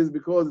bracha is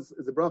because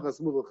it's a bracha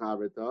smuch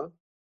l'chavrita.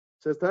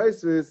 Says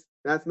Taisvis,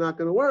 that's not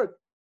going to work,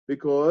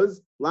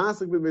 because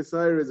lasik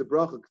b'vesayir is a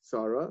bracha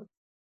k'tzara,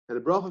 and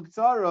a bracha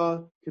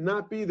k'tzara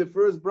cannot be the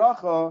first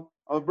bracha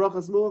of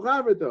bracha smuch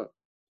l'chavrita,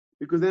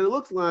 because then it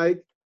looks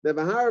like that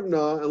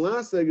v'haravna and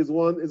lasik is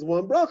one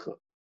bracha,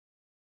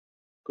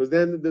 because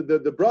then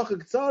the bracha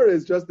k'tzara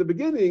is just the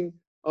beginning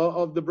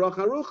of the bracha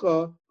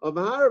arucha of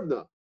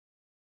v'haravna.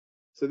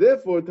 So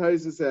therefore,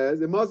 Taisa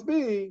says it must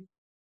be.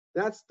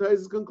 That's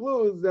Taisa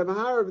concludes that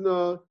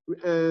v'haravna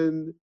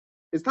and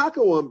It's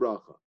taka one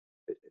bracha.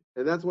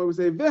 And that's why we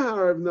say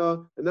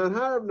v'harevna and not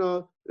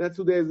harevna. That's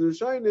 2 days in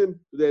Rishayim,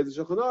 2 days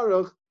in Shulchan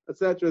Aruch,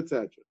 etc.,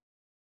 etc.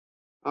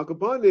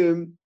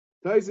 Akapanim,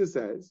 Taisa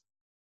says,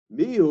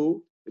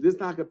 Mihu, it is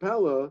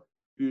takapella,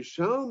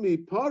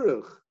 Yushalmi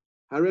Paruch,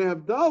 Hare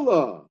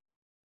Havdalah.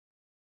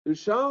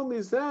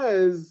 Yushalmi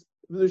says,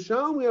 the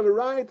Yushalmi have a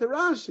right to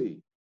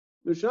Rashi.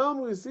 The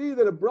Yushalmi we see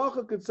that a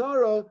bracha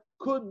Ketzara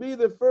could be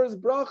the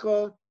first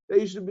bracha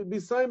that you should be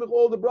signing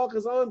all the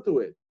brachas onto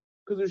it.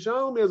 Because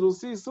Rishalmi, as we'll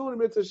see soon in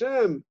Mitzvah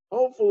Hashem,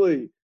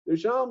 hopefully, the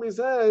Rishalmi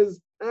says,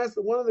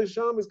 one of the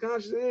Rishalmi's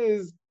kashas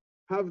is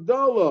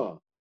Havdalah.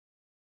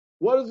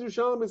 What is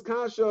Rishalmi's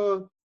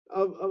kasha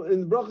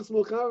in Brachas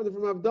Mulchav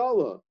from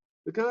Havdalah?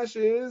 The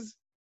kasha is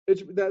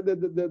that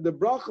the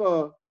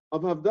bracha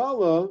of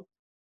Havdalah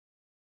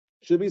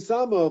should be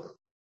samach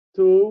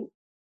to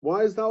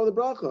why is that with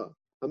the bracha?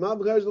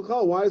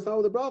 Why is that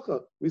with the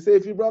bracha? We say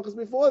a few brachas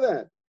before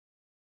that.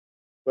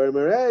 By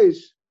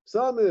Mereish,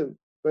 Samim,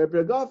 by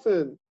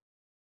Pregafen.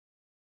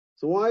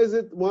 So why is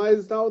it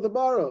that with the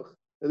Baruch?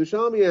 And the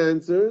Shami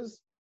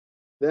answers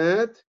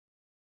that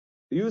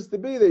it used to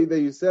be that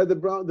you said the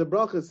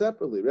bracha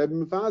separately. Rebbe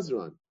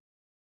Mefazran.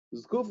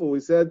 This is Kufa. We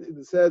said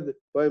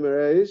by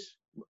Mereish,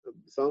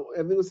 so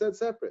everything was said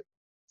separate.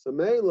 So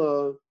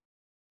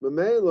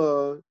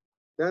Mamela,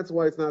 that's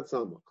why it's not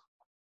Samach.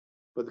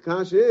 But the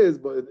kasha is,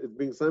 but it's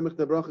being Samach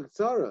the bracha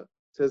Tzara.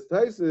 Says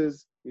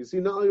Taisis, you see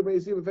not like a you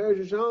see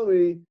Beferish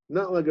Shalmi,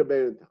 not like a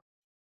Beirintam.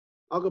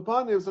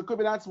 Al-Kapanim, so it could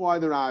be that's why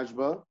the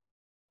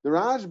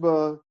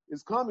Rajba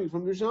is coming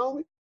from the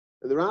Shalmi.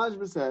 And the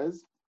Rajba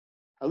says,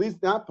 at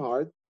least that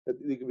part, that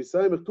you can be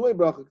Samach to a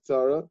bracha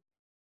Tzara.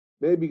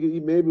 Maybe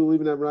we'll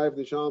even have right for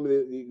the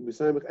Shalmi, you can be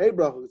Samach a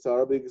bracha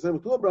Tzara, but you can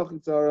Samach to a bracha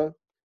Tzara,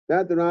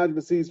 that the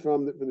Rajba sees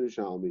from the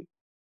Shalmi.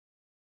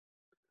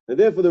 And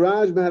therefore the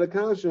Rajba had a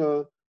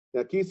kasha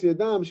that Kisi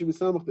Adam should be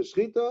Samach the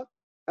Shchita,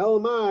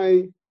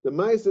 Elamai, the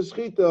Maisa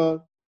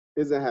Shchita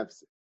is a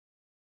hefsek.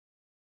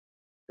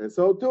 And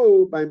so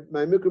too by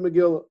Mikra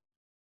Megillah.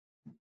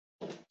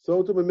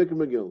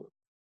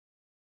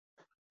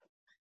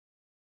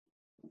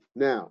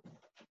 Now.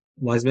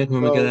 Why is Mikra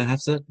Megillah a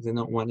hefsek? Is it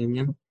not one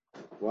Indian?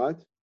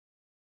 What?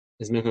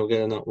 Is Mikra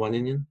Megillah not one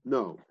Indian?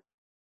 No.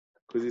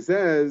 Because he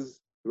says,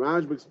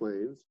 Rajb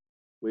explains,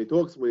 when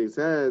he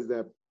says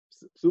that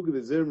Psukkah the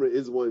Zimra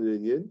is one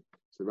Indian,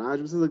 so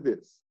Rajb says like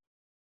this.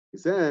 He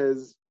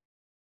says,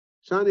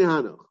 Shani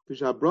Hanoch,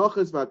 Fisha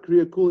Brachas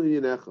Vakriya Kul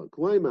Inyan Echad.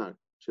 Klaimar,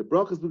 She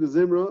Brachas Psukkah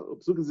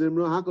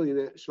Zimra, Hakol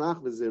Shvach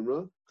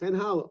V'Zimra, Chen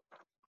Hala.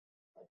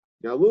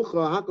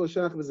 Yalucha Hakol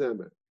Shvach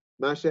V'Zimra.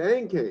 Masha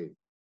Ein Kain,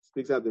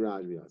 speaks out the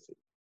Rajbi Yasi.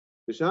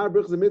 Fisha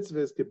Brachas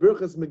Mitzvahs,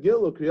 Kebrachas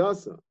Megillah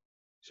Kriyasa.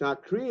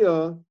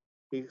 Shakriya,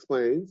 he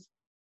explains,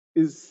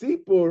 is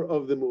Sipur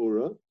of the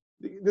Me'ura.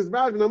 This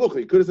Rajbi Namucha,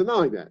 he could have said not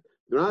like that.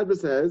 The Rajbi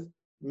says,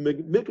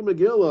 Mikra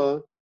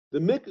Megillah, the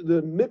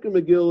Mikra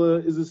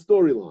Megillah is a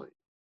storyline.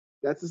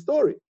 That's the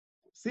story.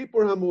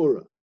 Sipur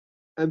Hamura.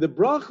 And the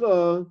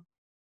bracha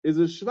is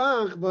a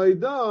shvach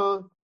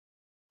vayda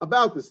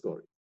about the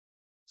story.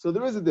 So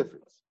there is a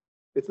difference.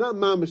 It's not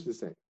mamish the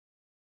same.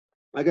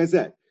 Like I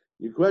said,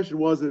 your question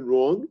wasn't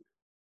wrong.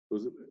 It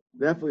was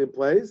definitely in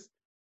place.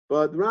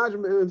 But the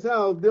Rajam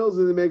himself deals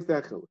with it and makes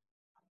that chiluk.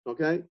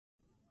 Okay?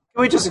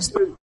 Can we just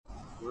explain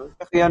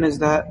Shechian is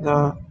that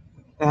the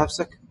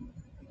hefsek?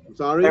 I'm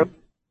sorry?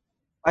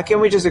 Why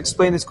can't we just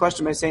explain this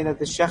question by saying that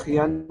the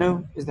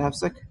Shechianu is the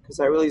hefsek? Because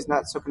that really is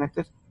not so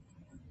connected.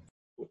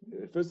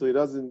 First of all,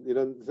 that's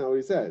not what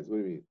he says. What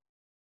do you mean?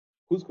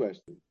 Whose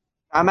question?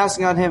 I'm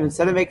asking on him,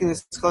 instead of making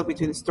this chiluk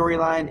between the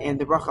storyline and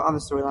the bracha on the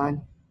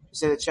storyline, you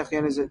say that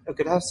Shechian is a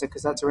good hefsek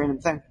because that's a random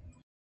thing.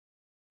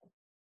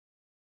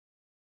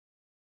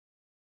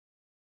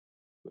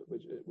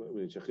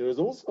 Shechian is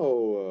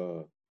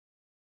also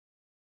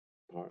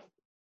part.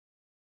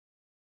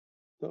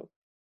 So.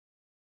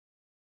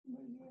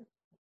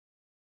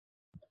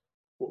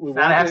 It's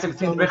not a hefsek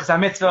between the Brichas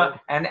HaMitzvah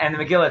and the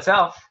Megillah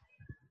itself.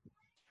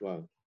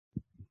 Wow.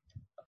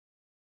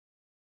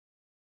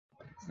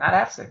 It's not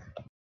hefsek.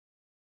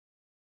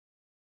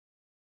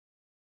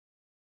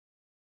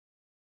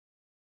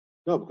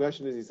 No, the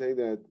question is, he's saying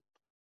that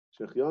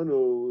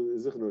Shechianu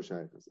is Zichno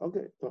Shaykhs.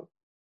 Okay, so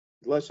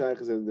it's less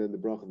Shaykhs than the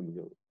Bracha of the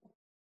Megillah.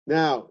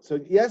 Now, so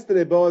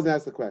yesterday Boaz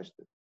asked the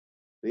question.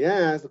 He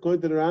asked,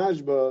 according to the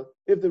Rajba,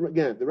 the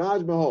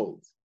Rajba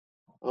holds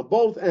on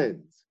both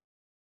ends.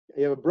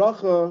 You have a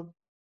bracha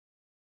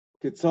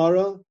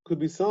Kitzara could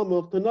be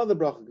samach to another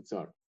bracha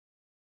Kitzara.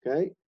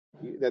 Okay,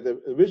 that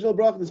the original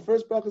bracha, this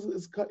first bracha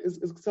is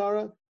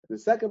Kitzara, and the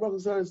second bracha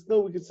Kitzara, and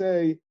still we could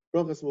say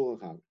bracha Smul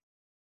Chag.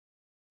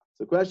 So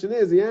the question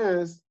is, he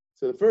asked,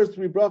 so the first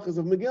three brachas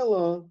of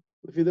Megillah,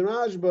 if you're the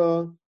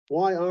Rajba,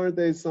 why aren't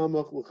they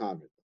samach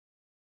l'chavit?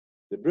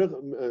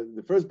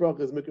 The first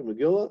bracha is Mikra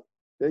Megillah.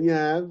 Then you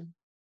have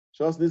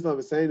Shas Nisim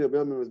V'Seinu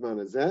B'Yomim Zman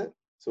Hazeh.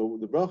 So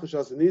the bracha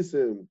Shas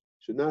Nisim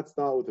should not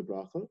start with the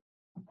bracha.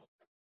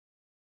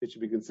 It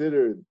should be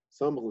considered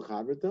samach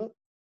l'chavrita.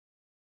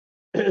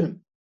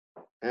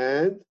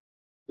 And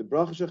the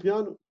bracha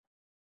Shechianu.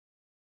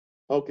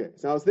 Okay,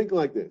 so I was thinking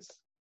like this.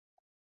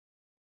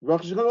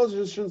 Rosh Hashanah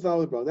also shouldn't start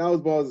with bracha. That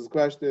was Boz's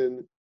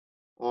question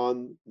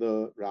on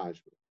the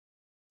Rajma.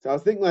 So I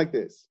was thinking like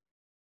this.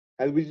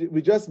 As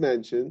we just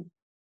mentioned,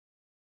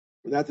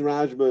 and that the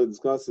Rajma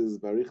discusses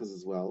Barichas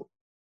as well,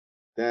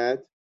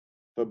 that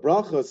a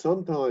bracha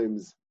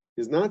sometimes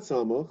is not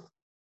samach,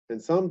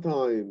 and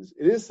sometimes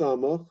it is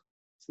samach.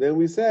 So then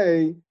we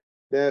say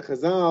that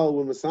Chazal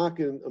were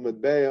masakin a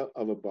matbeya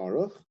of a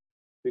baruch,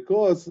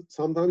 because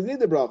sometimes they need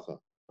the bracha.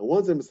 And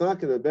once they're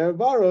masakin a matbeya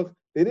baruch,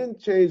 they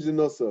didn't change the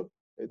nusach.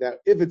 That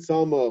if it's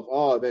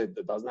samach, then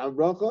it doesn't have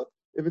bracha.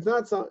 If it's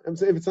not samach,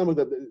 if it's samach,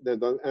 then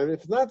doesn't. And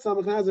if it's not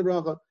samach, it has a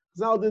bracha.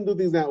 Chazal didn't do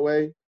things that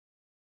way.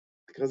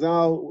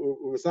 Chazal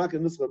were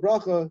masakin nusach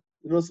bracha,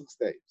 the nusach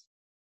stays.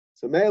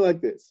 So may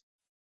like this.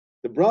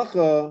 The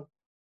bracha,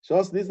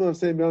 Shas Nisman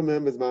saying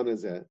Yom is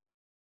Manazeh.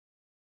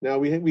 Now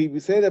we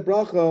say that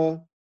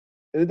bracha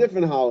in a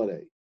different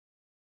holiday.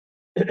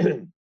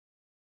 In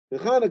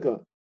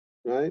Hanukkah,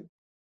 right?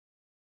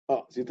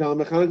 Oh, so you tell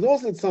them Hanukkah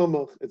also it's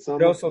samach. It's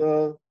samach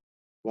to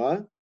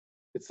what?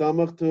 It's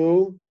samach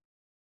to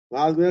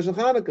Laz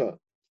Hanukkah.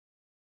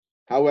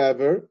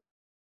 However,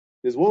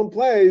 there's one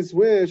place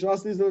where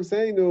Shas Nisman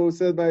saying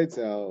said by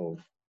itself.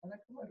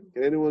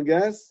 Can anyone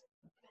guess?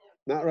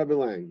 Not Rabbi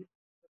Lang.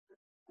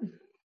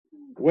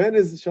 When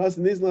is Shas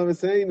Nisman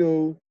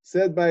Seinu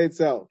said by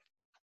itself?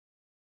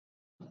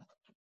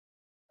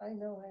 I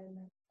know.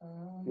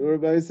 What did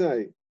everybody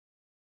say?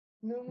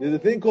 No. There's a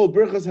thing called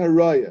Birchas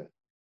Haraya.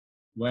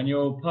 When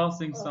you're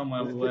passing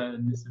somewhere where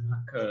Nisim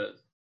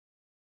occurs.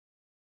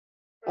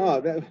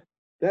 Oh,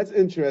 that's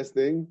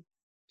interesting.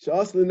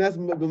 Shas L'nes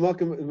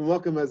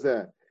b'makom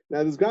hazeh.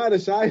 Now there's got a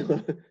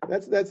shayla.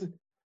 That's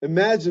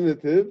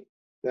imaginative.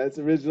 That's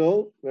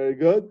original. Very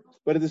good.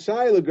 But it's a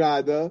shayla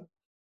grada.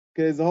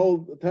 Okay, there's a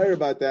whole Torah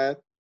about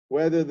that.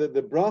 Whether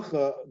the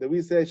bracha that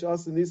we say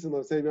Shas Nisim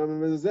of saying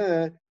Yom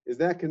Hazeh is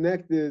that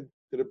connected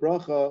to the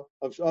bracha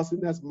of Shas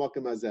Nes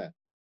b'makom hazeh?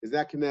 Is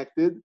that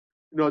connected?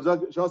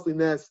 Shas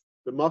Nes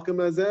b'makom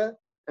hazeh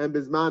and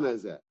b'zman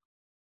hazeh.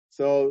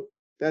 So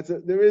there are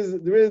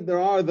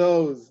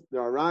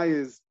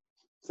rayas,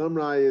 some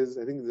rayas.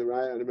 I think there's a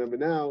raya I remember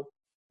now.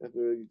 After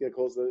we get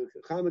close to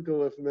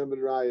Chanukah, if I remember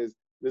the rayas,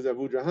 there's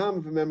Avudraham,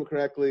 if I remember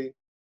correctly.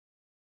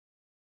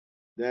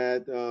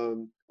 That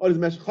there's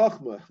Meshech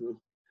Chochma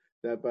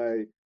that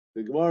by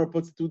the Gemara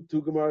puts two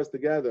Gemaras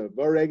together.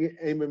 Bareg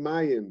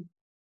Eimemayim,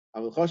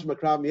 Avol Chosh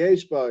Makrav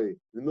Mieshbay, in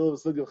the middle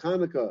of the Sugya of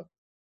Chanukah.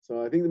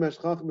 So I think the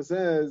Meshech Chochma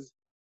says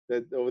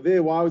that over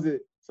there, why was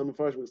it? Some of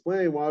us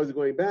explain why was it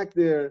going back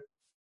there?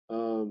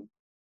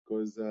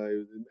 Because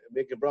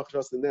making bracha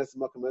Shas Nes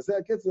Makom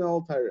Hazeh gets the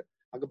whole Torah.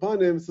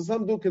 Akapanim, so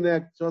some do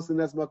connect Shas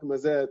Nes Makom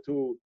Hazeh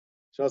to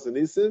Shas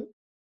Nisim,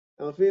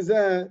 and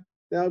Fizeh.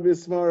 That would be a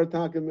smart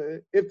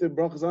takim. If the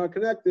brachas are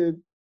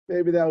connected,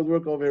 maybe that would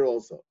work over here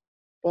also.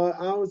 But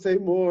I would say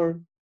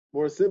more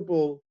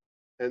simple,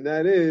 and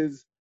that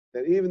is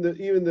that even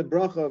the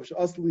bracha of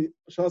Shas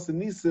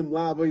Nisim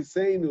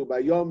La'avoseinu by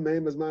Yom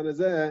Meim Azman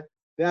Hazeh,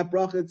 that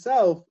bracha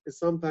itself is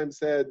sometimes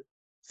said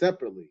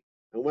separately.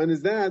 And when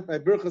is that? By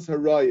Birchas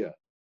Haraya.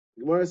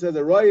 The Gemara says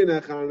Haraya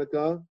in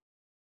Chanukah,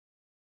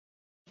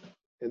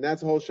 and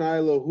that's whole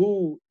Shiloh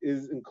who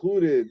is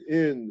included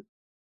in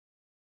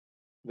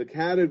the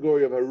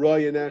category of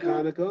Haraya Ner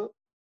Chanukah.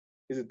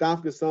 Is it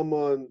dafka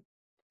someone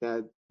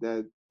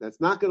that's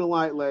not going to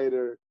light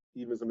later,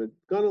 even someone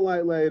going to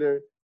light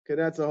later? Okay,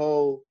 that's a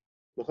whole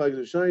Machalik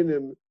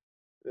Rishonim,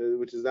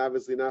 which is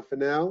obviously not for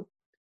now.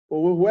 But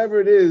whoever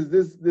it is,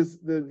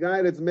 the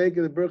guy that's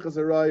making the Birchas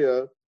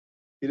Haraya,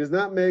 he does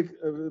not make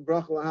a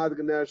bracha lahad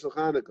ner shel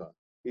Chanukah.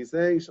 He's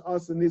saying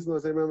Shas Nisim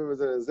l'aseh remember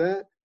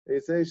Hazeh, and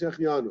he's saying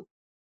Shechianu.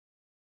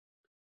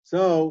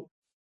 So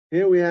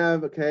here we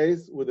have a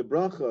case where the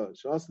bracha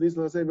Shas Nisim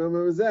l'aseh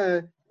remember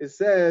Hazeh is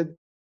said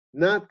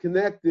not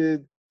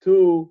connected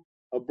to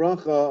a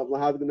bracha of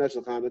lahad ner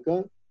shel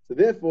Chanukah. So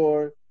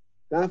therefore,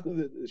 the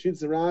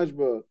Shitz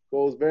Rajba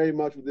goes very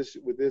much with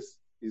this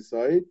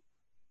Yisayid,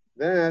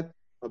 that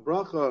a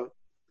bracha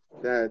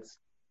that's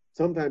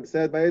sometimes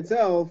said by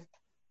itself,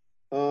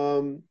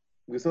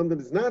 because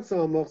sometimes it's not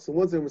samach. So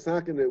once they're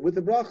masakin it with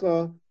the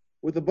bracha,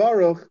 with the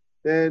baruch,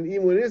 then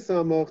even when it is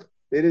samach,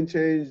 they didn't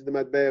change the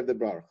matbeh of the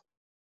baruch.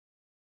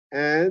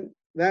 And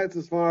that's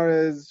as far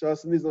as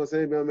Shas Nisim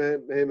l'aseh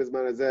behem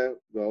ezman hazeh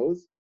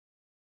goes.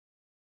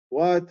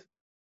 What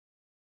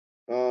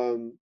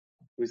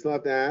we still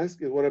have to ask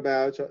is, what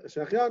about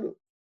Shechianu?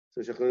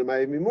 So Shechianu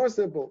might even be more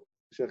simple.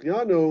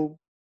 Shechianu,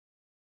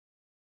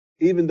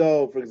 even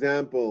though, for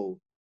example,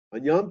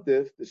 on Yom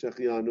Tif, the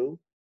Shechianu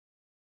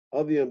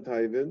of the Yom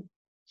Tovim,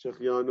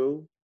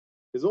 Shechianu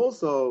is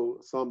also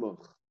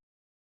samach.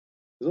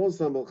 It's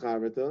also samach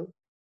charita.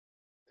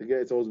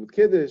 It's always with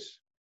Kiddush,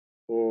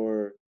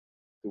 or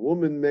the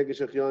woman making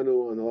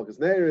Shechianu on the Halakas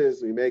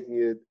Neiris, we're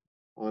making it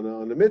on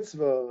a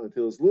mitzvah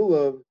until it's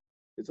lulav.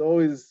 It's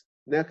always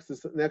next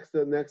to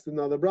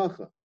another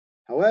bracha.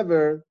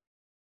 However,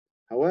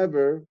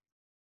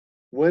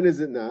 when is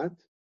it not?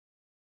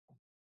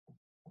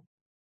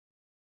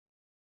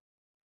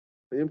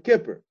 On Yom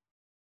Kippur.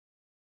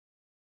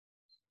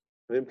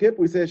 On Yom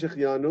Kippur we say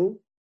Shechianu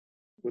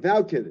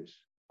without Kiddush.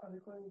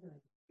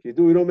 We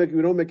don't make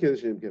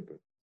Kiddush in Yom Kippur.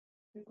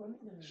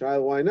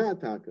 Shaila, why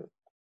not, Taka?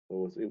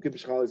 Yom Kippur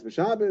Shachalis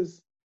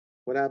b'Shabbos.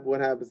 What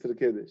happens to the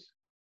Kiddush?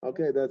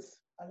 Okay, that's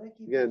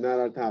again not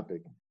our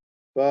topic.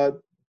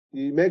 But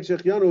you make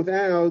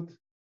Shechianu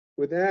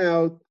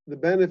without the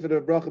benefit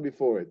of bracha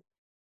before it.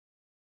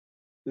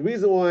 The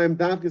reason why I'm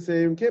dafka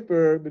saying Yom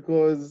Kippur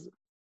because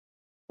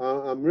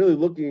I'm really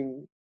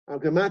looking.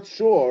 I'm not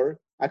sure.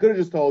 I could have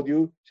just told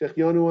you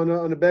Shechianu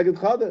on a beged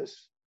chadash.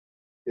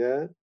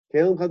 Yeah,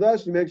 kelim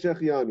chadash you make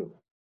Shechianu.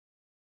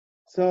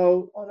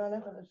 So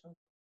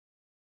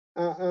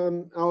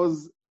I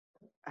was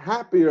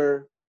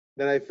happier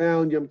that I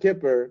found Yom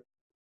Kippur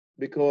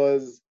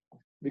because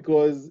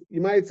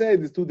you might say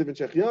there's two different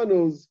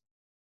Shechianus.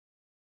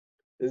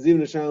 There's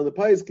even a shayla in the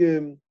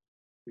Paiskim.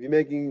 If you're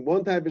making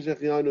one type of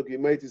Shechianu, you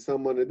might see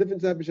someone a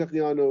different type of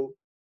Shechianu.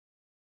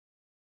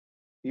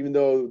 Even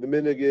though the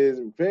minhag is,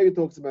 Craig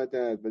talks about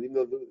that, but even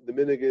though the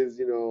minhag is,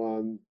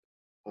 on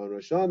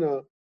Rosh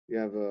Hashanah, you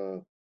have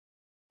a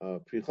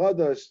Pri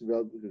Chadash,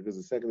 because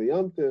the second of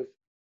Yom Tif,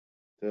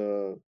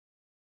 in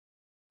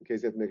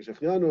case you have to make a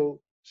Shechianu,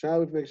 shall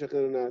we make a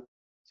Shechianu or not?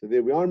 So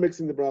there we are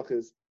mixing the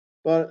brachas.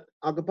 But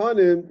Al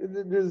Kapanim,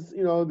 there's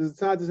not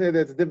to say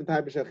that it's a different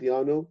type of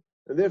Shechianu,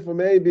 and therefore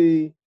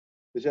maybe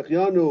the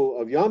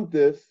Shechianu of Yom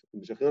Tif,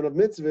 the Shechianu of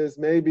Mitzvahs,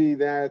 maybe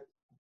that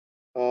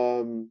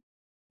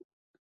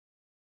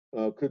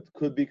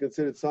could be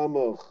considered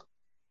Samach,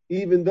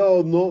 even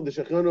though the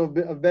Shechianu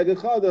of Beged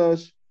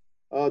Chadash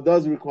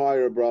does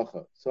require a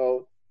bracha.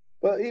 So,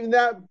 but even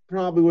that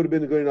probably would have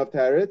been a good enough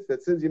teretz,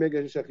 that since you make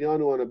a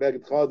Shechianu on a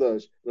Beged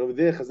Chadash, and over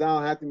there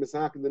Chazal had to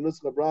misak in the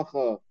Nuscha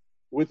bracha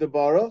with the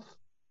baruch,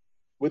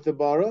 so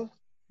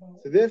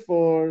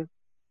therefore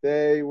so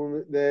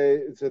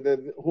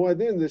the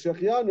Huadin, the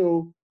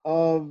Shechianu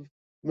of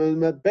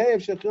Matbei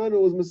of Shechianu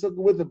was Masukah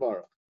with the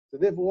baruch. So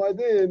therefore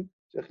Huadin,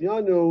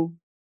 Shechianu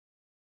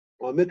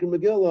on Mikra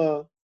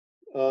Megillah,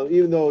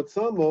 even though it's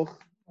Samuch,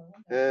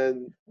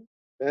 and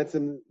that's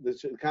in the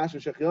Kasha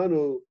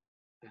Shechianu,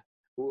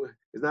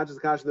 is not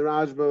just Kasha the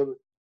Rajba,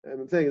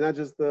 and I'm saying not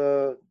just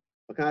a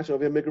Kasha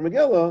of Mikra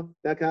Megillah,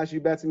 that Kasha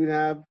you bet we'd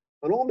have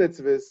on all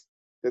mitzvahs,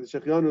 that the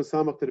Shechianu is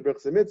Samuch to the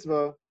Birchas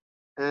mitzvah,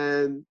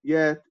 and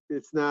yet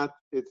it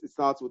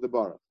starts with the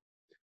Baruch.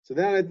 So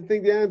then I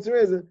think the answer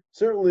is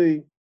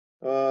certainly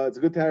it's a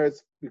good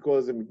teretz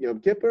because of Yom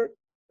Kippur,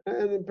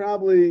 and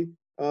probably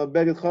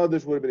Beged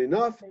Chadash would have been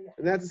enough,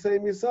 and that's the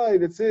same Yisai,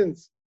 that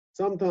since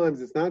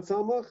sometimes it's not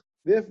Samach,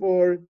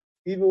 therefore,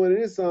 even when it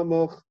is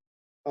Samach,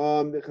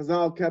 the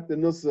Chazal kept the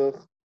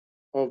Nusach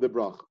of the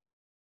Brach.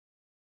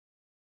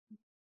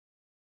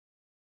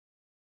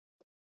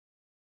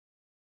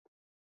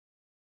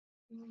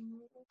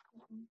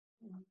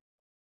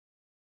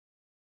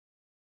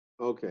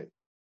 Okay.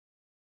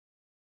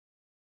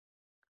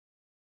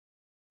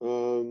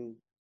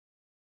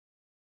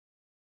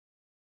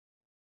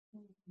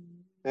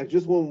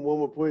 Just one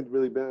more point,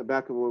 really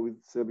back on what we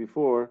said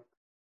before.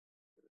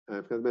 I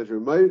forgot to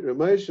mention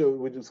Ramesha.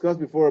 We discussed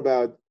before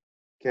about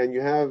can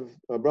you have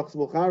a brachas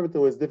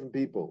mulchavita with different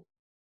people,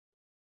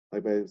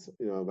 like by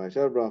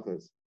Shav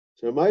brachas.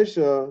 So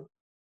Ramesha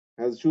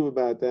has a truth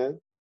about that,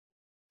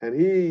 and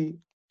he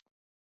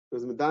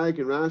was medayik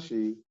in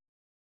Rashi,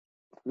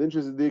 an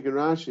interesting dik in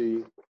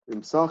Rashi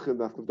in Psachim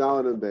Daf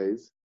Dalan and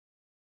Beis.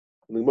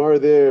 And the Gemara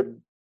there,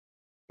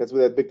 that's what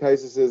that big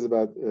taisus is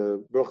about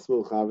brachas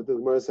mulchavita. The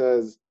Gemara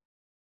says,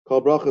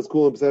 "Kol brachas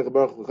kulam b'seicha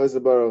baruch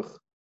v'chesed baruch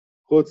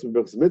chutz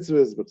brachas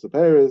mitzvahs brachas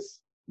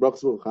peres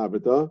brachas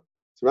mulchavita."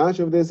 So Rashi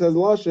over there says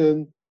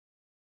lashon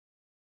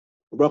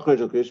brachas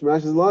shel Krishma.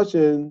 Rashi's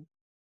lashon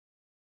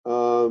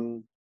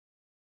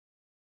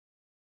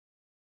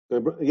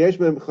yesh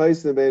mem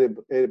chayis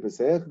nebein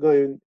pesach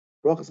going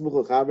brachas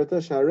mulchavita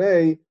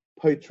sharei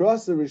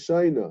paitrasa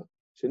rishayna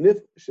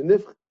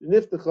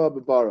sheniftecha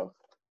b'baruch.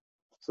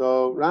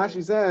 So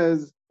Rashi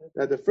says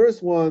that the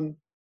first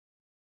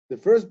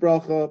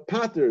bracha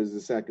patters the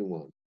second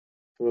one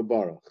from a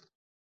baruch.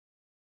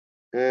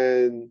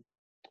 And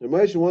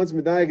Ramesha wants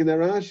medayik in that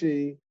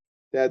Rashi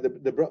that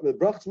the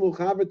brachas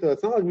mulchavita,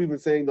 it's not like we've been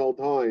saying the whole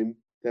time,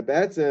 that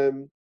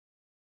B'etzem,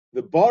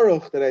 the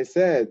baruch that I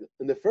said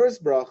in the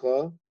first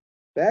bracha,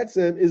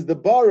 B'etzem is the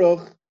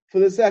baruch for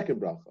the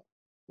second bracha.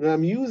 And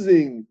I'm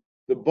using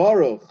the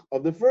baruch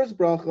of the first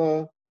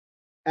bracha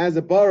as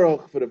a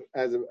baruch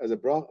as a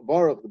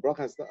baruch. The bracha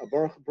has a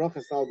bracha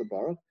the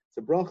baruch. It's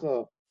a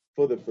bracha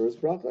for the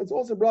first bracha. It's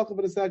also a bracha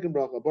for the second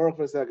bracha. A baruch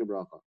for the second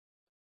bracha.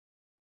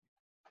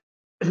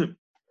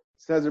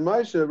 Says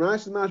Rashi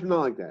is not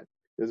like that.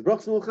 There's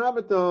brachas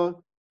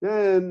mulchavita,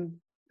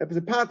 then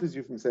it patters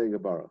you from saying a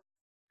baruch.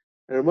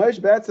 And Ramesh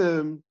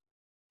Batzem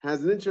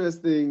has an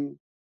interesting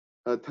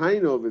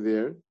taina over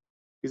there.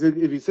 He said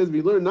if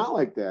we learn not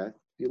like that,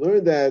 you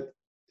learn that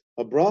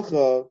a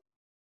bracha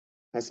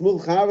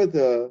Hasmul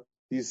Chavita,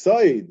 the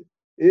side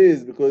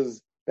is because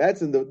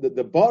that's in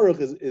the baruch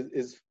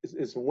is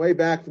from way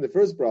back from the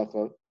first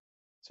bracha.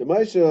 So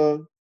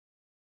Moshe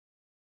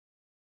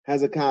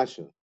has a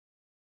kasha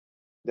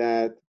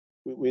that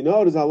we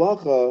know there's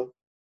halacha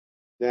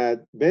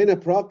that Bein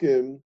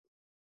HaPrakim,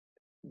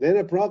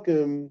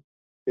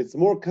 it's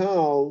more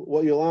kal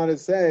what you're allowed to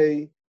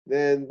say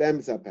than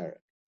B'emtza Perek.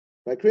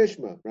 By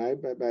Krishma,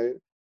 right?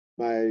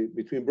 By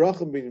between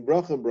bracha and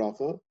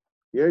bracha,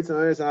 Yeritz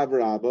Ha'aretz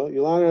Avarabba,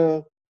 you're allowed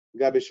to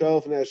Gabi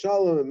Shalom and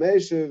Shalom and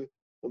Meshiv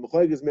and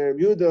Mechoigas Merim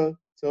Yuda.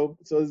 So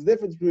there's a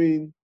difference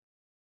between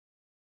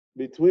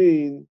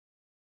Bein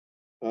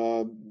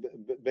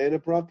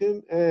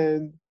HaPrakim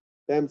and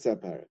B'emtza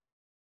Perek.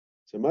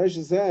 So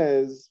Moshe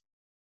says,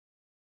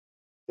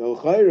 so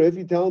if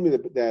you tell me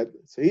that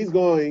so he's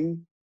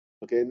going,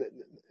 okay,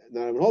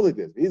 now I'm holding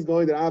this. He's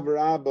going that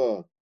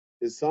Avarabba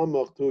is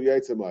samach to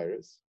Yaitz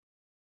Ha'Mayris.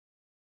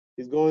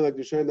 He's going like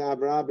the Shem that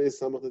Avarabba is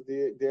samach to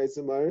the Yaitz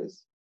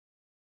Ha'Mayris.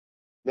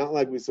 Not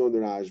like we saw in the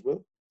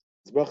Rashba.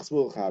 It's Brachas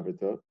Mul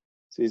Chaberta.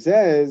 So he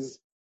says,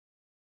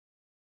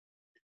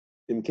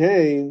 Im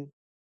Kain,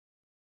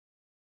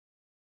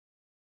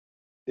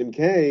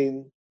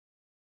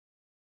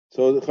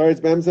 so the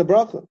Charetz B'emtza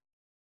Bracha.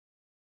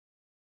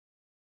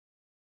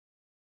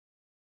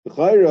 The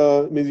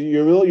Chayra means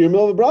you're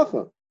middle of a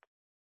bracha,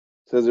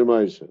 says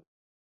Ramesha.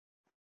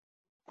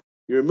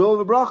 You're in the middle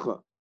of a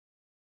bracha.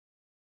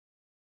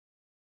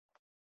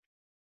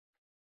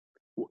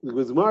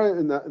 Because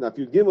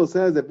Nafyud Gimel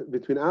says that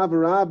between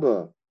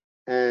Avarabba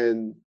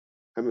and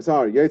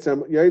Yaitz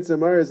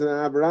Ha'Mayris and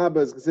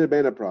Avarabba is considered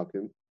Bein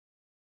HaPrakim.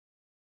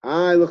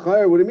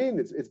 L'chayra, what do you mean?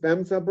 It's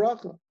B'emtza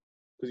Bracha.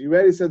 Because you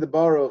already said the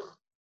Baruch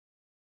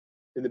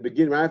in the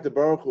beginning, right after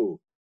Baruch Hu.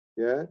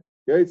 Yeah?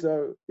 Yaitz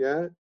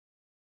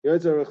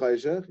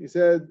Ha'Chayshach. He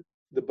said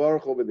the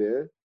Baruch over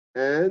there.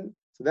 And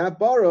so that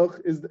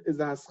Baruch is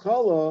the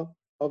Haskalah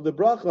of the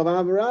Bracha of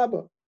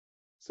Avarabba.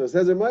 So it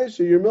says in Moshe,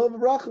 you're in the middle of a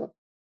Bracha.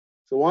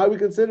 So why are we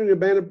considering a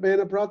Bein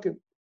HaPrakim?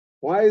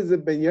 Why is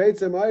it Ben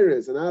Yaitz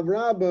Ha'Mayris and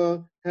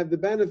Avarabba have the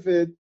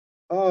benefit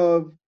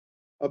of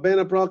a Bein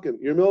HaPrakim?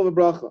 You're in the middle of a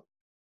Bracha.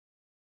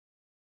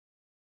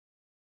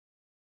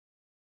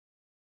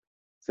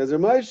 Says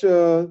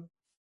Ramesha,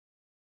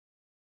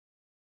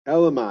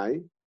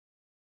 Elamai.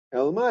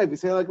 If you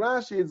say like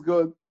Rashi, it's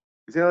good.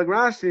 We say like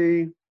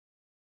Rashi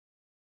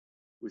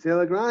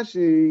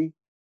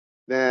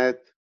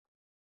that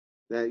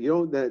you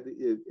know that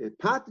it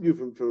parted you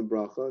from a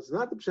bracha. It's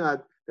not the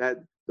pshat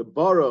that the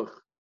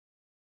baruch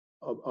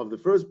of the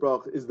first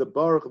bracha is the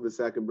baruch of the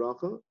second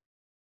bracha.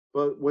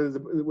 But when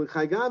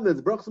Chaygam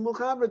that's brachas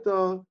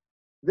mulchaberta,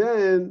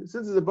 then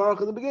since it's a baruch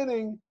in the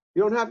beginning,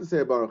 you don't have to say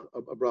a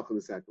bracha in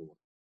the second one.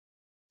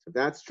 So if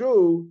that's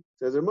true,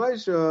 says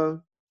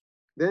Ramesha,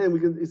 then we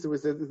can. So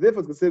it's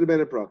different. Consider Bein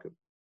HaPrakim.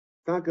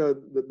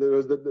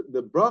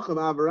 The bracha of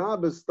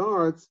Avarabba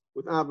starts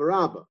with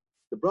Avarabba.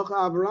 The bracha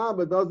of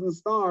Avarabba doesn't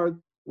start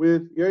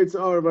with Yeritz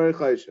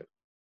Ha'Chayshach.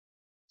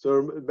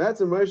 So that's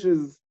Moshe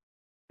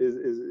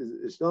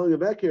is telling you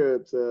back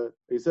here.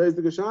 He says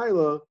the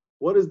Geshayla.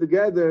 What is the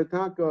gather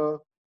taka?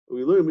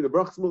 We learn the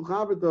bracha Smul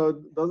Chaberta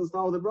doesn't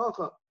start with the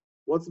bracha.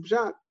 What's the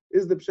pshat?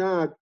 Is the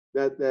pshat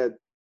that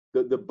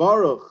the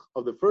baruch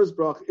of the first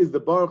bracha is the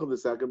baruch of the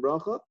second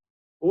bracha?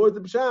 Or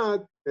the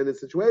pshat, in a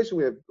situation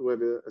we have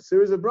a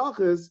series of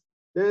brachas,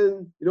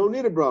 then you don't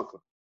need a bracha.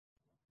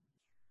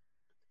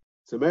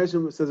 So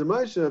Moshe says,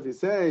 Moshe, if you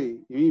say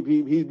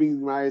he's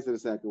being raised in a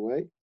second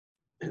way,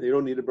 they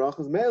don't need a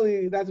brachas.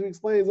 Mainly, that's what he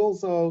explains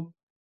also.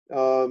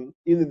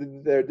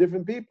 Even there are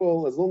different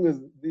people, as long as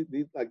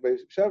like by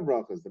Shev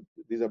brachas,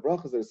 these are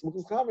brachas that are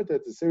smuchas chaverta.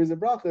 It's a series of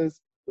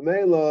brachas. The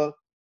meila,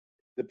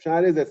 the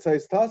pshat is that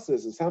says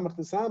tasis, and samach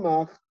to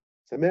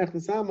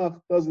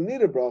samach doesn't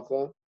need a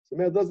bracha. So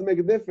it doesn't make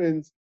a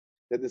difference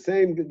that the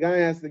same guy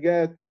has to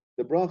get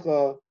the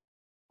bracha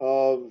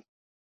of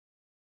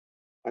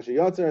Asher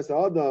Yotzer Es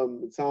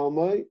Adam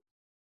Tzalmai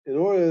in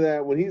order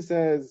that when he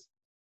says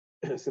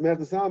Samech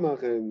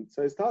Samach and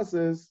says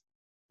Tasis,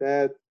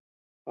 that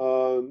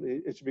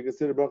it should be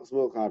considered bracha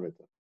Smul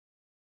Chaverta.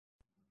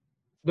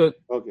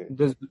 Okay.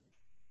 Does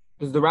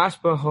the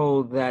Rashba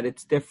hold that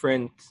it's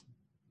different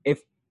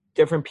if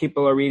different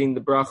people are reading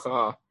the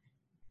bracha?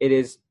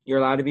 You're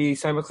allowed to be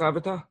Samech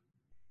Chaverta?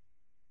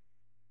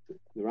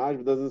 The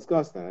Rashba doesn't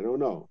discuss that. I don't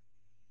know.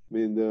 I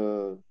mean,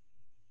 the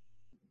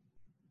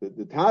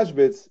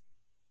Tashbitz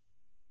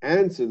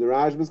answered the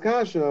Rashba's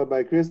kasha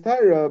by Chris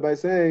Tyra by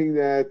saying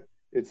that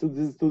this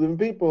is two different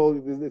people.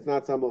 It's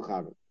not Samul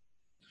Chaverta.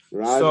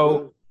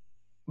 So,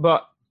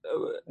 but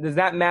does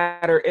that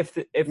matter if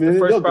the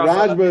first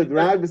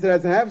Rashba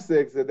said that's a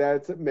hefsek, so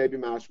that's maybe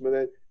mashma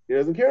that he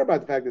doesn't care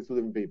about the fact that it's two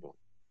different people.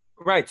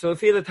 Right. So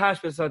if you're the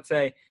Tashbitz, let's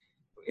say,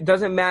 it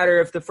doesn't matter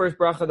if the first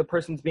bracha the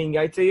person's being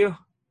yaitz to you.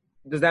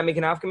 Does that make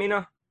an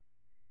nafkamina?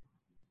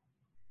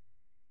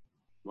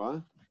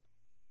 What?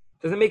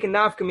 Does it make a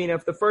nafkamina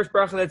if the first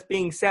bracha that's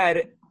being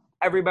said,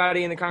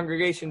 everybody in the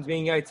congregation is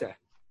being yaitze?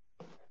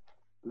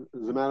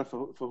 Does it matter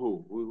for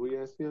who? Who are you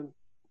asking?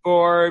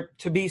 Or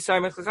to be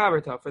Samech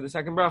Chaverta for the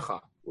second bracha.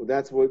 Well,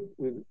 that's what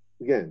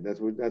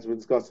we're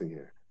discussing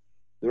here.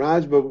 The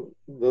Rashba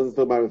doesn't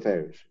talk about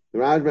Meferish. The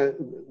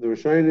the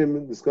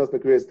Rishonim discussed by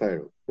Kriyas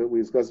Torah.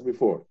 We discussed it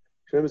before.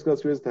 Rishonim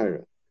discussed Kriyas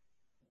Torah.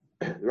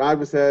 The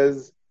Rashba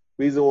says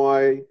reason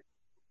why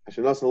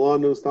Hashanah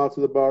Salanu starts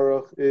with the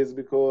Baruch is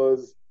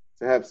because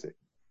it's a hefsek.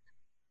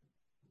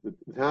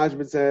 The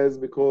Tashbit says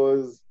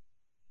because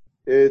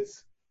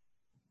it's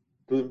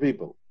to the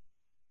people.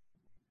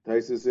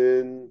 Taisus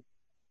in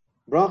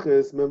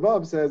Brachas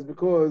Mevav says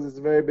because it's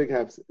a very big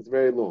hefsek. It's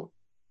very long.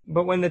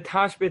 But when the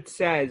Tashbit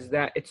says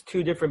that it's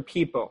two different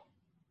people,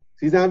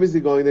 he's obviously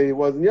going that he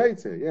wasn't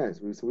Yaitse. Yes,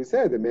 so we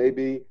said that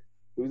maybe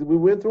we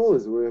went through all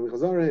this. We're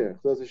Chazara here,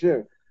 Chazara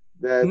Shir.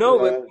 That no,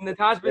 but when the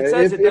Tashbit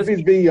says if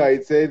he's being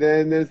Yaitse,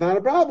 then it's not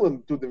a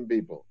problem. Two different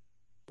people.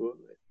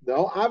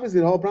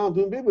 Obviously, the whole problem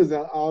two different people is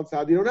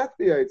outside. You don't have to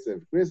be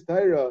Yaitse. Chris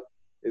Taira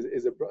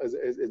is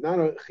not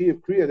a chi of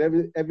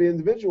kriya. Every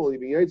individual you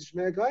being Yaitse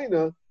Shmei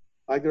Kaina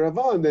like the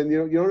Ravan, then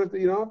you don't have to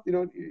be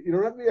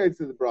Yaitse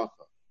the bracha.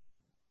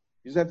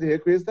 You just have to hear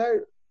Kriyas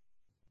Taira.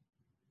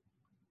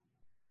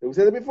 We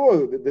said it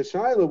before. The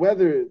shaila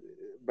whether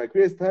by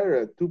Kriyas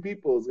Taira two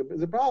people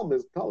is a problem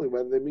is totally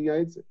whether they be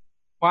Yaitse.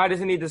 Why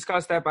doesn't he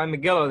discuss that by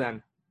Megillah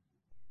then?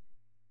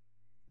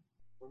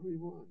 What do you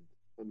want?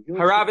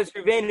 Haravis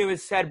Rivenu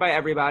is said by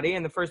everybody,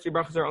 and the first three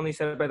brachas are only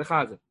said by the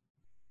Chazan.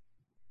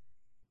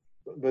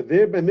 But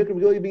there by Mikra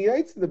Megillah you be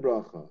Yaitse the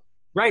bracha.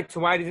 Right.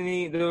 So why didn't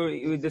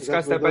he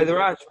discuss that by the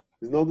Rash?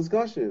 There's no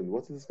discussion.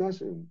 What's the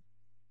discussion?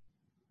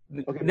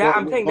 Okay,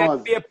 I'm saying that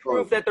would be a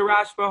proof that the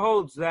Rashba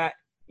holds that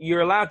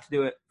you're allowed to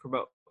do it for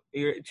both.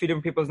 Two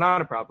different people is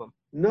not a problem.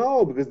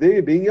 No, because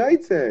they're being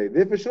Yaitse.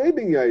 They're for sure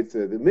being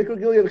Yaitse. The Mikra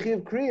Megillah you have a chi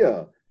of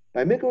kriya.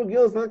 By Mikra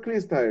Megillah it's not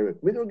Kriyas Taira.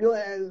 Mikra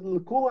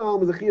Megillah Kul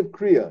Alm is a chi of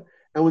kriya.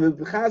 And when the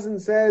Chazan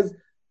says,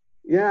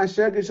 yeah,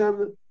 Asher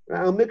Gesham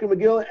Al Mikra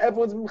Megillah,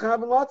 everyone's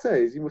Mechavan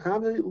Lattes. You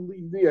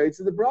Mechavan the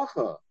Yaitse the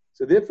bracha.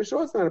 So there for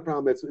sure it's not a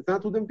problem. It's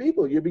not two different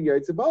people. You're being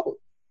Yaitse bubble.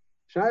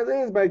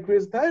 Shaila is by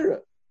Kriyas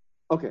Taira.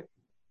 Okay.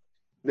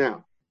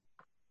 Now,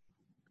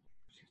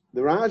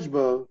 the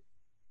Rashba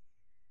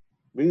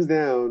brings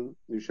down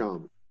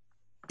Yerushalmi.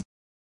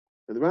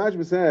 And the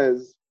Rashba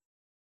says,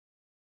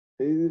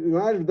 the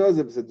Rashba does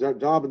a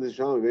job in this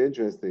Yerushalmi, very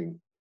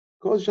interesting.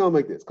 Call Yerushalmi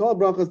like this. Call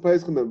brachas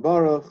Peischem and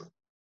Baruch,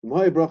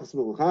 M'hoi brachas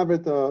Smuchel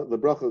Chavrita,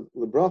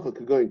 Lebracha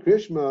Kegoyin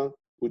Krishma,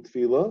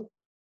 Utfila,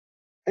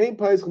 Ein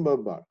Peischem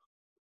and Baruch.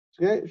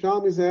 Okay,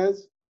 Yerushalmi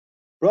says,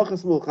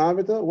 brachas Smuchel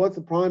Chavrita, what's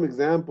the prime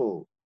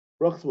example?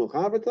 Brachas Smuchel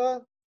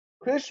Chavrita,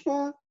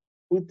 Krishma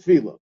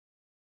Utvila.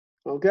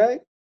 Okay?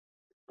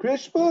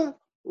 Krishma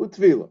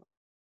Utvila.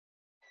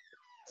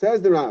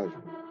 Says the Raj.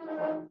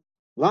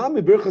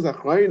 Lami Birchas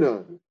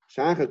Achrayna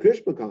Shacha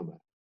Krishma Kama.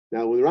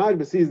 Now when the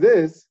Rajba sees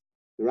this,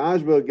 the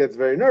Rajba gets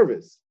very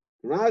nervous.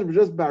 The Rajba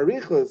just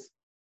Barichas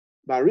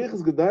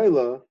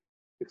Gedayla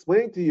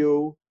explained to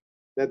you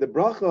that the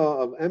bracha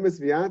of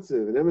Emes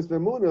V'yatziv and Emes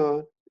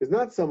V'emuna is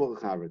not Samach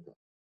Chavrita.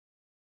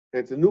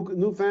 It's a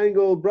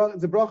newfangled bracha,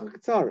 it's a bracha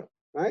Ketzara,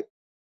 right?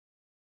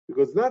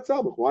 Because it's not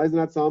Samach. Why is it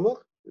not Samach?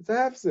 It's a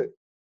hefsek.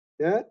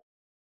 Yeah?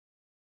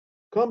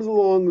 Comes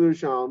along the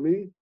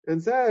Yerushalmi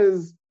and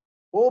says,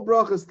 all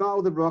brachas start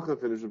with a bracha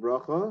and finish with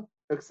bracha,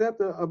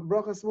 except a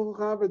bracha Smuchel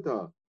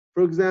Chavrita.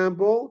 For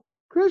example,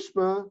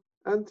 Krishma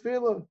and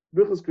Tefillah.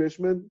 Brichas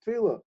Krishma and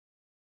Tefillah.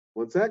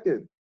 1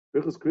 second.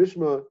 Brichas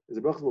Krishma is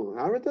a bracha Smuchel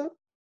Chavrita?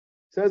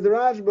 Says the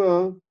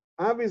Rashba,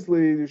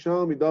 obviously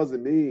Yerushalmi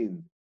doesn't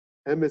mean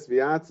Emes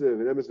V'yatziv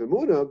and Emes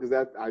V'emuna, because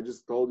that I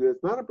just told you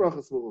it's not a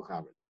bracha Smuchel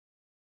Chavrita.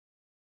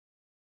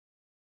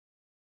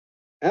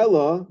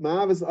 Ella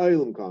ma'avis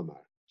aylam kamar.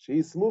 She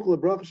smuch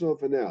lebracha shel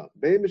fanel.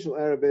 Bein mishel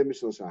erev, bein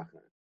mishel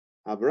shachar.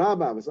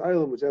 Avraba avis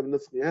aylam, whichever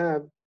nusach you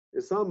have,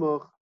 is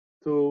samach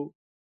to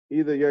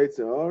either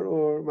Yitzhar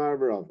or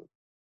Marvaravim.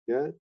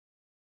 Yeah.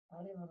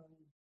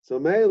 So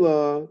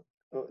Meila,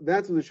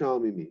 that's what the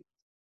Shalmi means.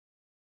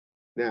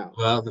 Now.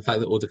 Well, the fact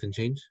that order can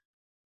change.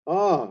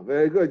 Oh,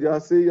 very good. Y'all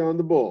see you on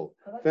the ball.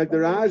 In fact, the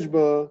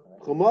Rashba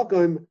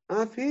chomakim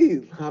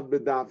afi lav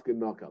bedavke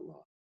nokala.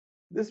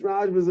 This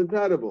Rashba is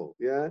incredible.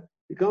 Yeah.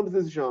 He comes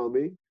to the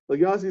Shalmi.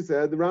 Like Yossi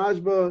said, the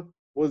Rashba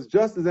was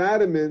just as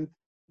adamant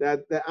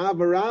that the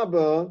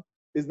Avarabba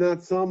is not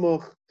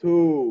samach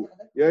to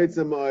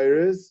Yitzham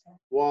Iris.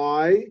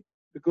 Why?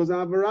 Because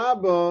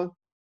Avarabba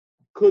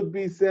could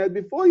be said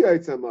before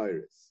Yitzham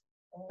Iris.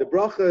 The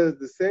bracha,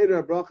 the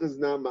Seder bracha is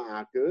not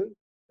ma'akev,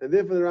 and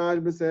therefore the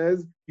Rashba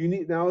says you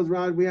need. That was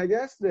Rashba we had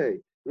yesterday.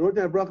 In order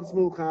to have bracha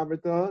Smuchel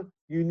Chavrita,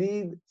 you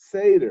need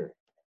Seder.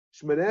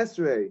 Shemon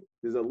Esrei,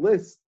 there's a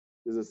list.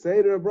 There's a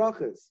Seder of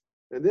brachas.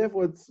 And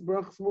therefore, it's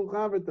Brach Smuchel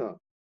Chavrita.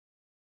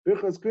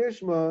 Birchas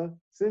Krishma,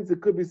 since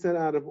it could be said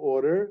out of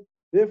order,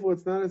 therefore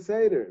it's not a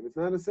Seder. If it's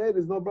not a Seder,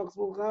 there's no Brach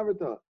Smuchel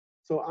Chavrita.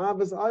 So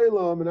Avos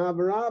Aylam and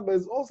Avarabba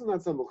is also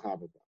not Smuchel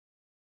Chavrita.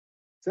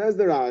 Says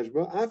the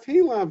Rashba, Af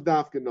he lav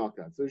dafka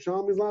nokat. So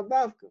Yerushalmi is lav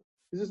dafka.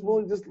 He's just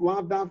willing just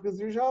lav dafka as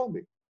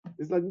Yerushalmi.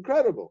 It's like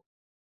incredible.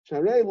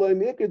 Sharei loy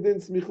mikra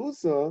din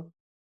smichusa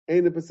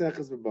ein a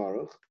peseches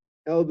v'baruch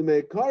el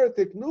demei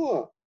karatik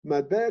nua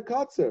madbeh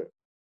katzer.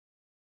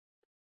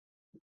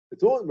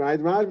 It's all right.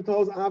 Rashba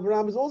tells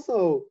Avraham is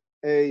also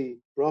a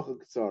bracha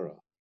ketzara.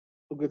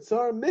 A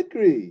ketzara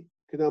mikri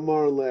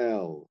kenamar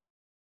leel.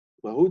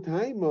 Mahut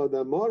Haima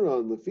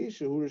Damaran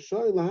Lefisha Hu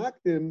Rishoy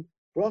Lahaktim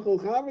Brachel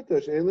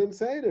Chavratosh Elim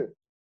Seder.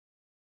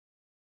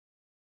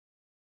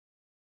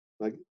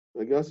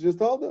 Like Yossi just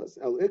told us,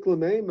 El Ikla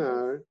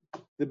Meimar,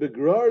 the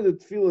Begrar the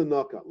Tefillah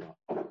Nakat La.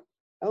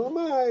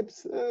 Elamai,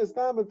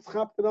 Stam, it's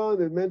chapped it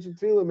on, it mentioned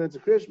Tefillah,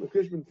 mentioned Krishma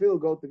and Tefillah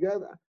go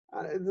together.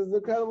 It's an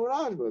incredible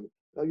Rajba.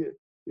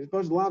 You're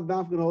supposed to laugh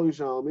Dafka the whole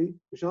Yishalmi.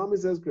 Yishalmi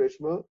says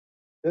Krishma.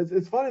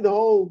 It's funny, the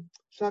whole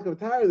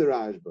Shakavatari of the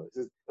Rajba. It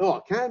says,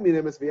 it can't mean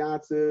Emes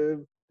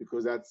V'yatziv,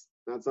 because that's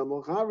not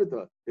Samol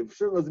Chavrata. It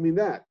sure doesn't mean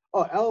that.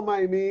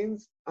 Elamai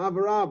means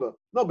Avarabba.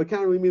 No, but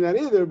can't really mean that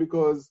either,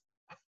 because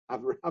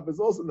Avraham is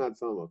also not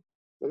Samach.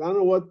 Like, I don't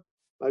know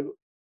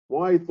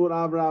why he thought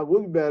Avraham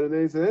would be better. And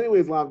then he said,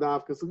 anyways, Lav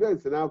Dafka, so good.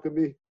 So now it could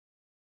be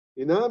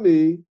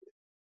Inami.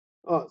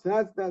 So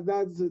that's a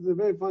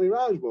very funny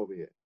Rajba over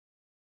here.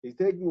 He's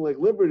taking like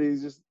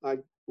liberties, just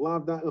like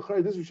Lav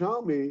Dafka. This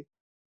Rishalmi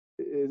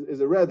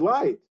is a red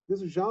light.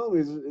 This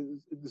Rishalmi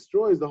it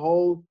destroys the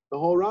whole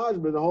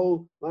Rajba, the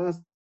whole last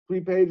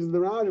 3 pages of the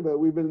Rajba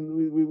we've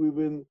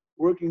been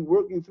working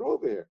through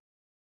over here.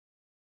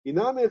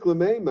 Inami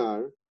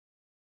Klemeimar.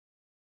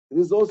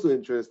 This is also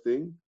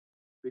interesting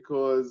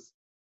because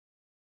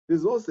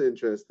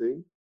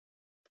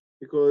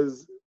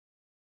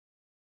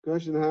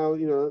question how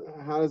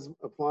this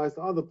applies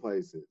to other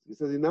places. He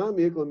says Inam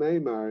Yikla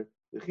Meimar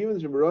the Chivin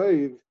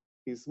Shemroiv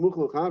he smuch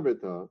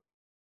l'chavrata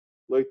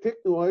like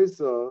tiknu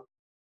oisa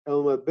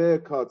el mabeh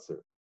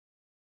katzer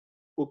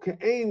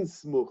ukein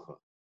smucha.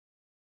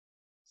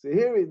 So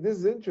here this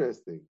is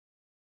interesting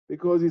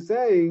because he's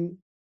saying,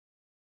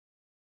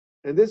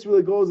 and this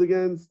really goes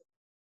against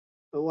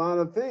a lot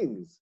of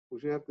things,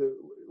 which you have to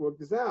work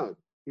this out.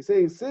 He's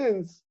saying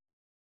since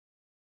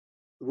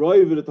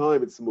Roiv at the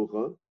time it's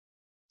Smucha,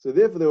 so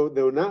therefore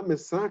they were not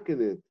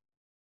misaking it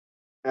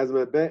as a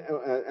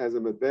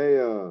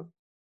Mabeya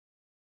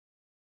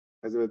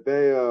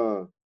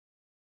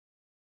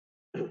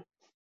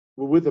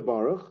with the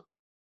Baruch.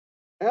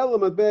 El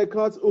Mabeya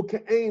Katz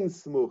Ukein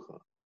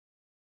Smucha.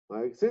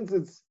 Like since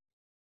it's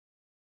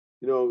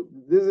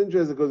this is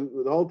interesting because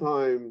the whole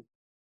time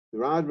the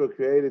Rajba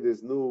created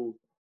this new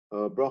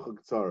bracha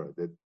ktsara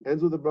that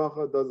ends with the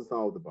bracha, doesn't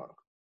start with the baruch.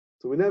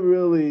 So we never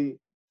really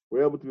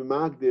were able to be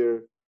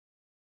magdir.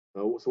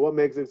 So what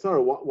makes it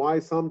ktsara? Why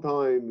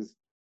sometimes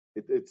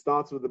it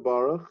starts with the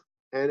baruch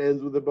and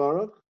ends with the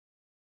baruch,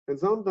 and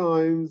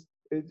sometimes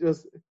it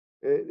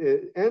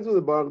ends with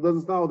the baruch,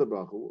 doesn't start with the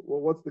bracha.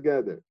 What's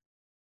together?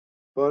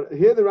 But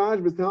here the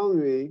Rajba is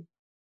telling me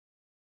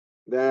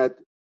that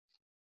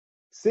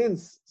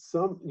since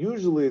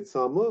usually it's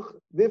samuch,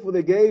 therefore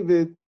they gave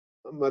it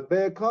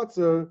Matbeh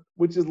Kotzer,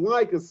 which is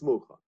like a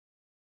smucha.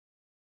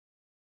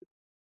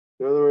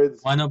 In other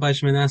words, why not by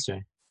Shemoneh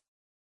Esrei?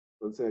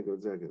 One second.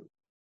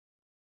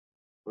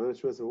 Why not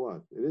Shemoneh Esrei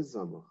what? It is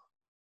samach.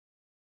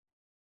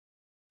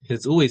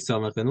 It's always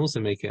samach, and also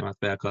make it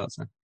Matbeh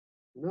Kotzer.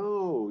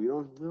 No, you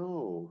don't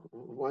know.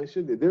 Why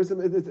should they? There's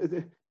some. It's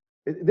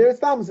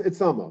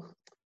samach.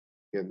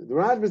 Again, the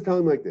Rajba is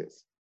telling me like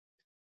this: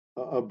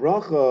 a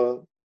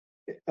bracha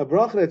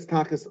that's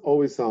takas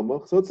always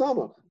samach, so it's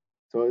samach.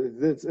 So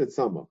it's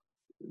samach.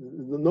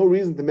 No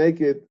reason to make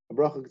it a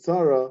bracha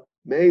ktsara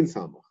mein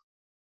samach.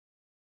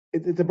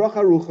 It's a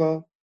bracha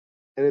rucha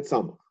and it's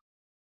samach.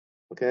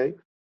 Okay.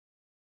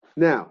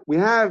 Now we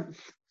have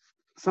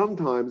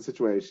sometimes a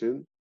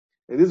situation,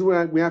 and this is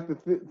where we have to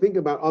think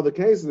about other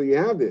cases that you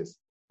have this,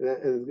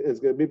 and it's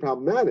going to be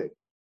problematic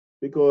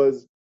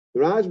because the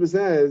Rajba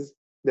says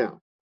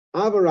now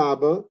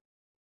avarabba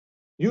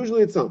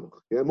usually it's samach.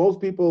 Yeah,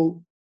 most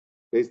people.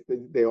 They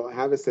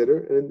have a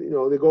siddur, and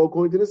they go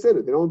according to the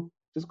siddur. They don't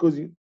just because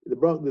the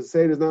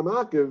siddur is not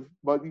makiv,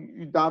 but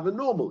you daven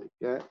normally.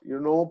 Yeah, you're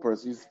a normal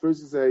person.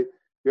 First you say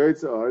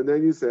Yeritzar, and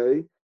then you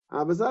say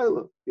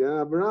Abazayla.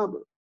 Yeah,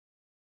 Abarabba.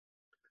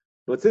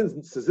 But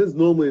since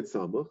normally it's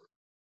samach,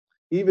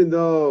 even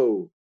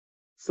though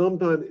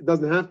sometimes it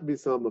doesn't have to be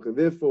samach, and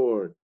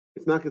therefore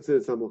it's not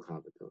considered samach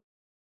chavita.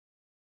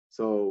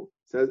 So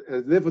says,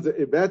 and therefore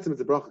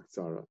it's a bracha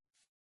ktsara.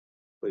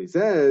 But he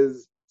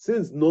says,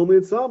 since normally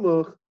it's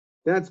samach,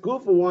 that's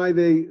good for why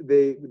they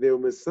were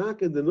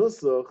misaken the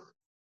nusach,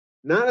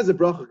 not as a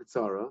bracha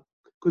ktsara,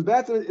 because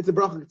it's a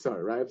bracha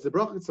ktsara, right? If it's a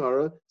bracha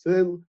ktsara,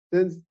 so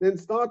then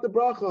start the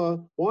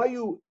bracha. Why are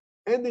you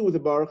ending with the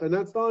baruch and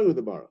not starting with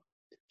the baruch?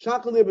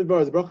 Shakal nir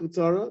b'dvar is a bracha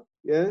ktsara,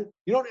 yeah?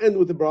 You don't end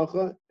with the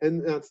bracha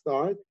and not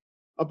start.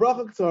 A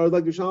bracha ktsara,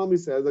 like the Shalmi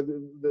says, like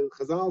the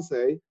Chazal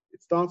say,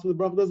 it starts with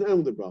the bracha, doesn't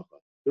end with the bracha.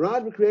 The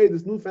Rajba created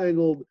this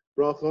newfangled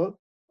bracha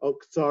of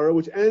ktsara,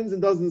 which ends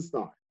and doesn't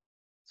start.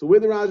 So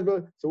with the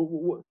Rajba,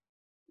 so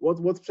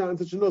what's pshat in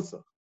such a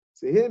nusach?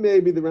 So here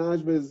maybe the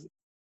Rajba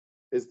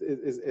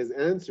is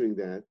answering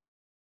that.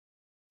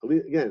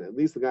 Again, at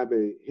least the guy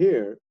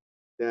here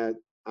that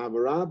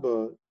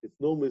avarabba it's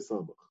normally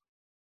samach.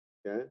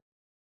 Okay,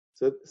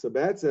 so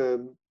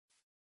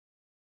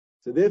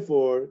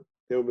therefore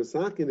they were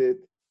masaking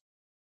it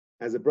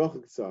as a bracha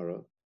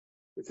ktsara,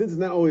 but since it's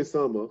not always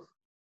samach,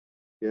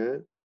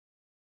 yeah.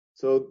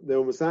 So they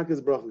were masaking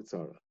as bracha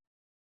ktsara.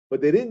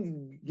 but they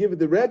didn't give it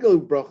the regular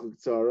bracha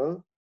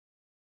tzara.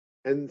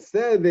 And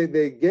instead,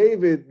 they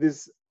gave it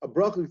a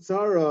bracha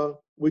tzara,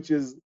 which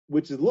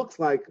looks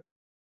like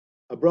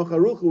a bracha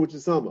rucha, which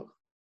is samach.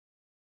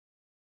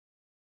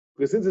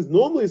 Because since it's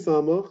normally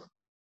samach,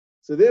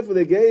 so therefore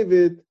they gave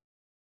it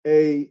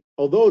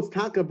although it's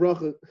taka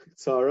bracha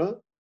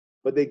tzara,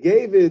 but they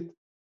gave it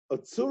a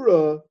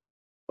tzura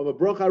of a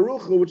bracha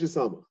rucha, which is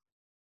samach.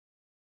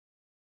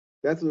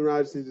 That's what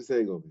Raj seems to be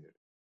saying over here.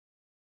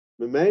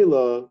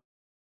 Memela,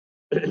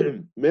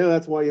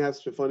 that's why you have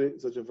such a funny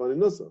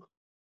nusach.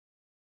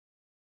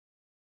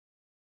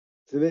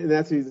 So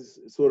that's he's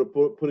sort of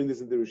putting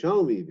this into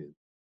Rishalmi even.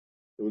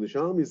 And when the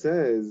Shalmi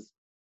says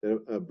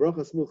that a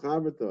bracha smuch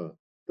havrata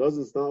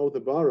doesn't start with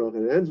the baruch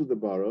and ends with the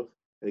baruch,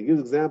 and he gives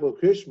an example of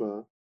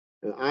Krishma,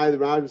 and the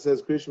Raj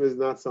says Krishma is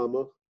not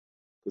samach,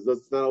 because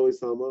it's not always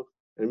samach,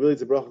 and really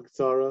it's a bracha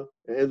tzara,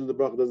 and ends with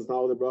the bracha, doesn't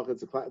start with the bracha,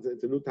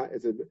 it's a new type,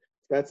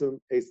 that's a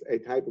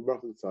type of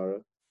bracha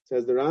tzara.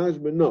 Says the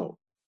Raj, but no,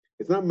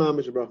 it's not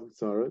mamish a bracha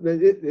tzara.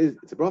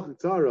 It's a bracha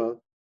tzara,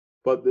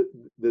 but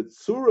the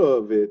tzura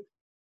of it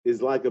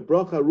is like a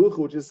bracha rucha,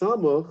 which is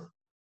samach.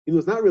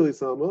 It's not really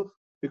samach,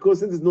 because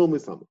since it's normally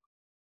samach.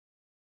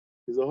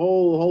 There's a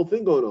whole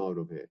thing going on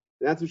over here.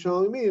 That's what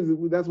Shalom means.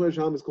 That's why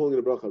Shalom is calling it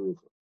a bracha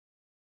rucha.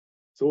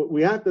 So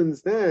we have to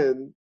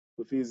understand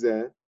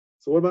that.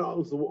 So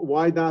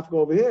why dafka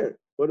over here?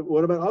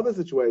 What about other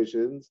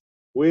situations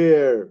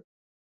where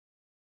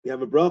you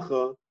have a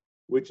bracha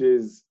which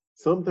is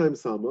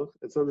sometimes samach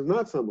and sometimes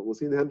not samach? We'll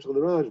see in the Hemshech of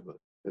the Rashba.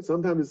 And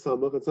sometimes it's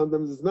samach and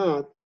sometimes it's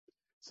not.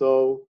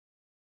 So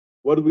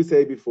what did we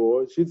say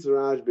before? Shitz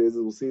Rashba is,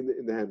 we'll see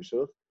in the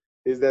Hemshech,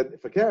 is that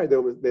if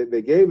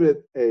they gave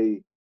it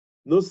a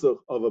nusach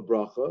of a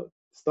bracha,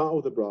 start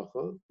with a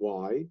bracha.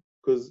 Why?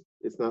 Because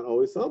it's not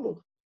always samach.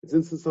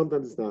 Since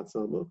sometimes it's not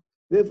samach,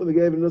 therefore they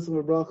gave it a nusach of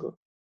a bracha.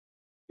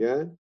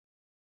 Yeah?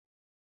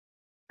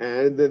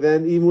 And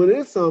then even when it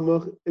is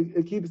samach,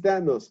 it keeps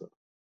that nusach.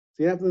 So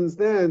you have to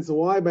understand, so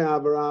why by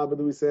Avarabba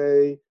do we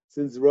say,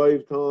 since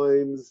Roiv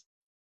times,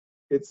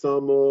 it's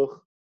samach,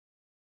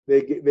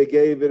 they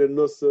gave it a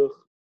nusach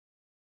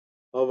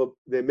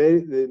they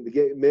made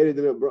it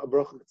in a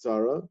bracha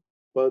tzara,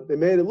 but they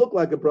made it look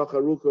like a bracha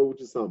rucha,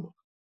 which is samach.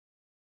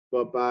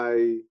 But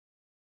by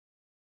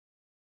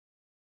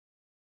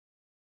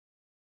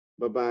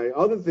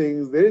other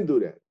things, they didn't do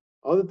that.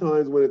 Other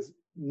times when it's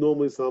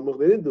normally samach,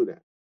 they didn't do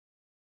that.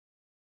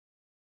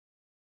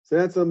 So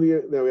that's something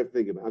that we have to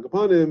think about.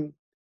 Akapanim,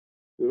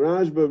 the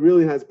Rashba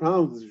really has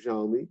problems with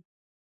Shalmi,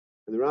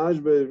 and the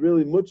Rashba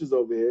really muches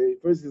over here.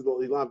 First, he's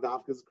loved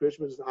Dafkas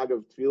Krishma, just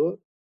Agav Tefillah,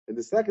 and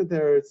the second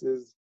teretz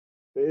is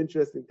very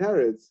interesting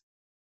teretz,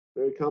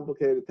 very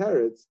complicated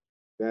teretz,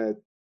 that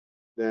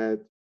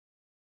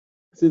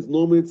since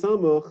normally it's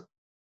samach,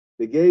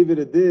 they gave it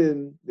a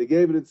din, they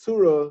gave it a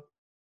tzura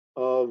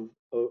of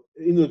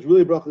it's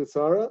really bracha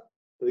tzara,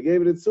 but they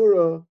gave it a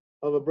tzura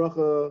of a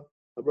bracha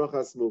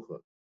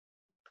smucha.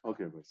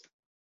 Okay, boys.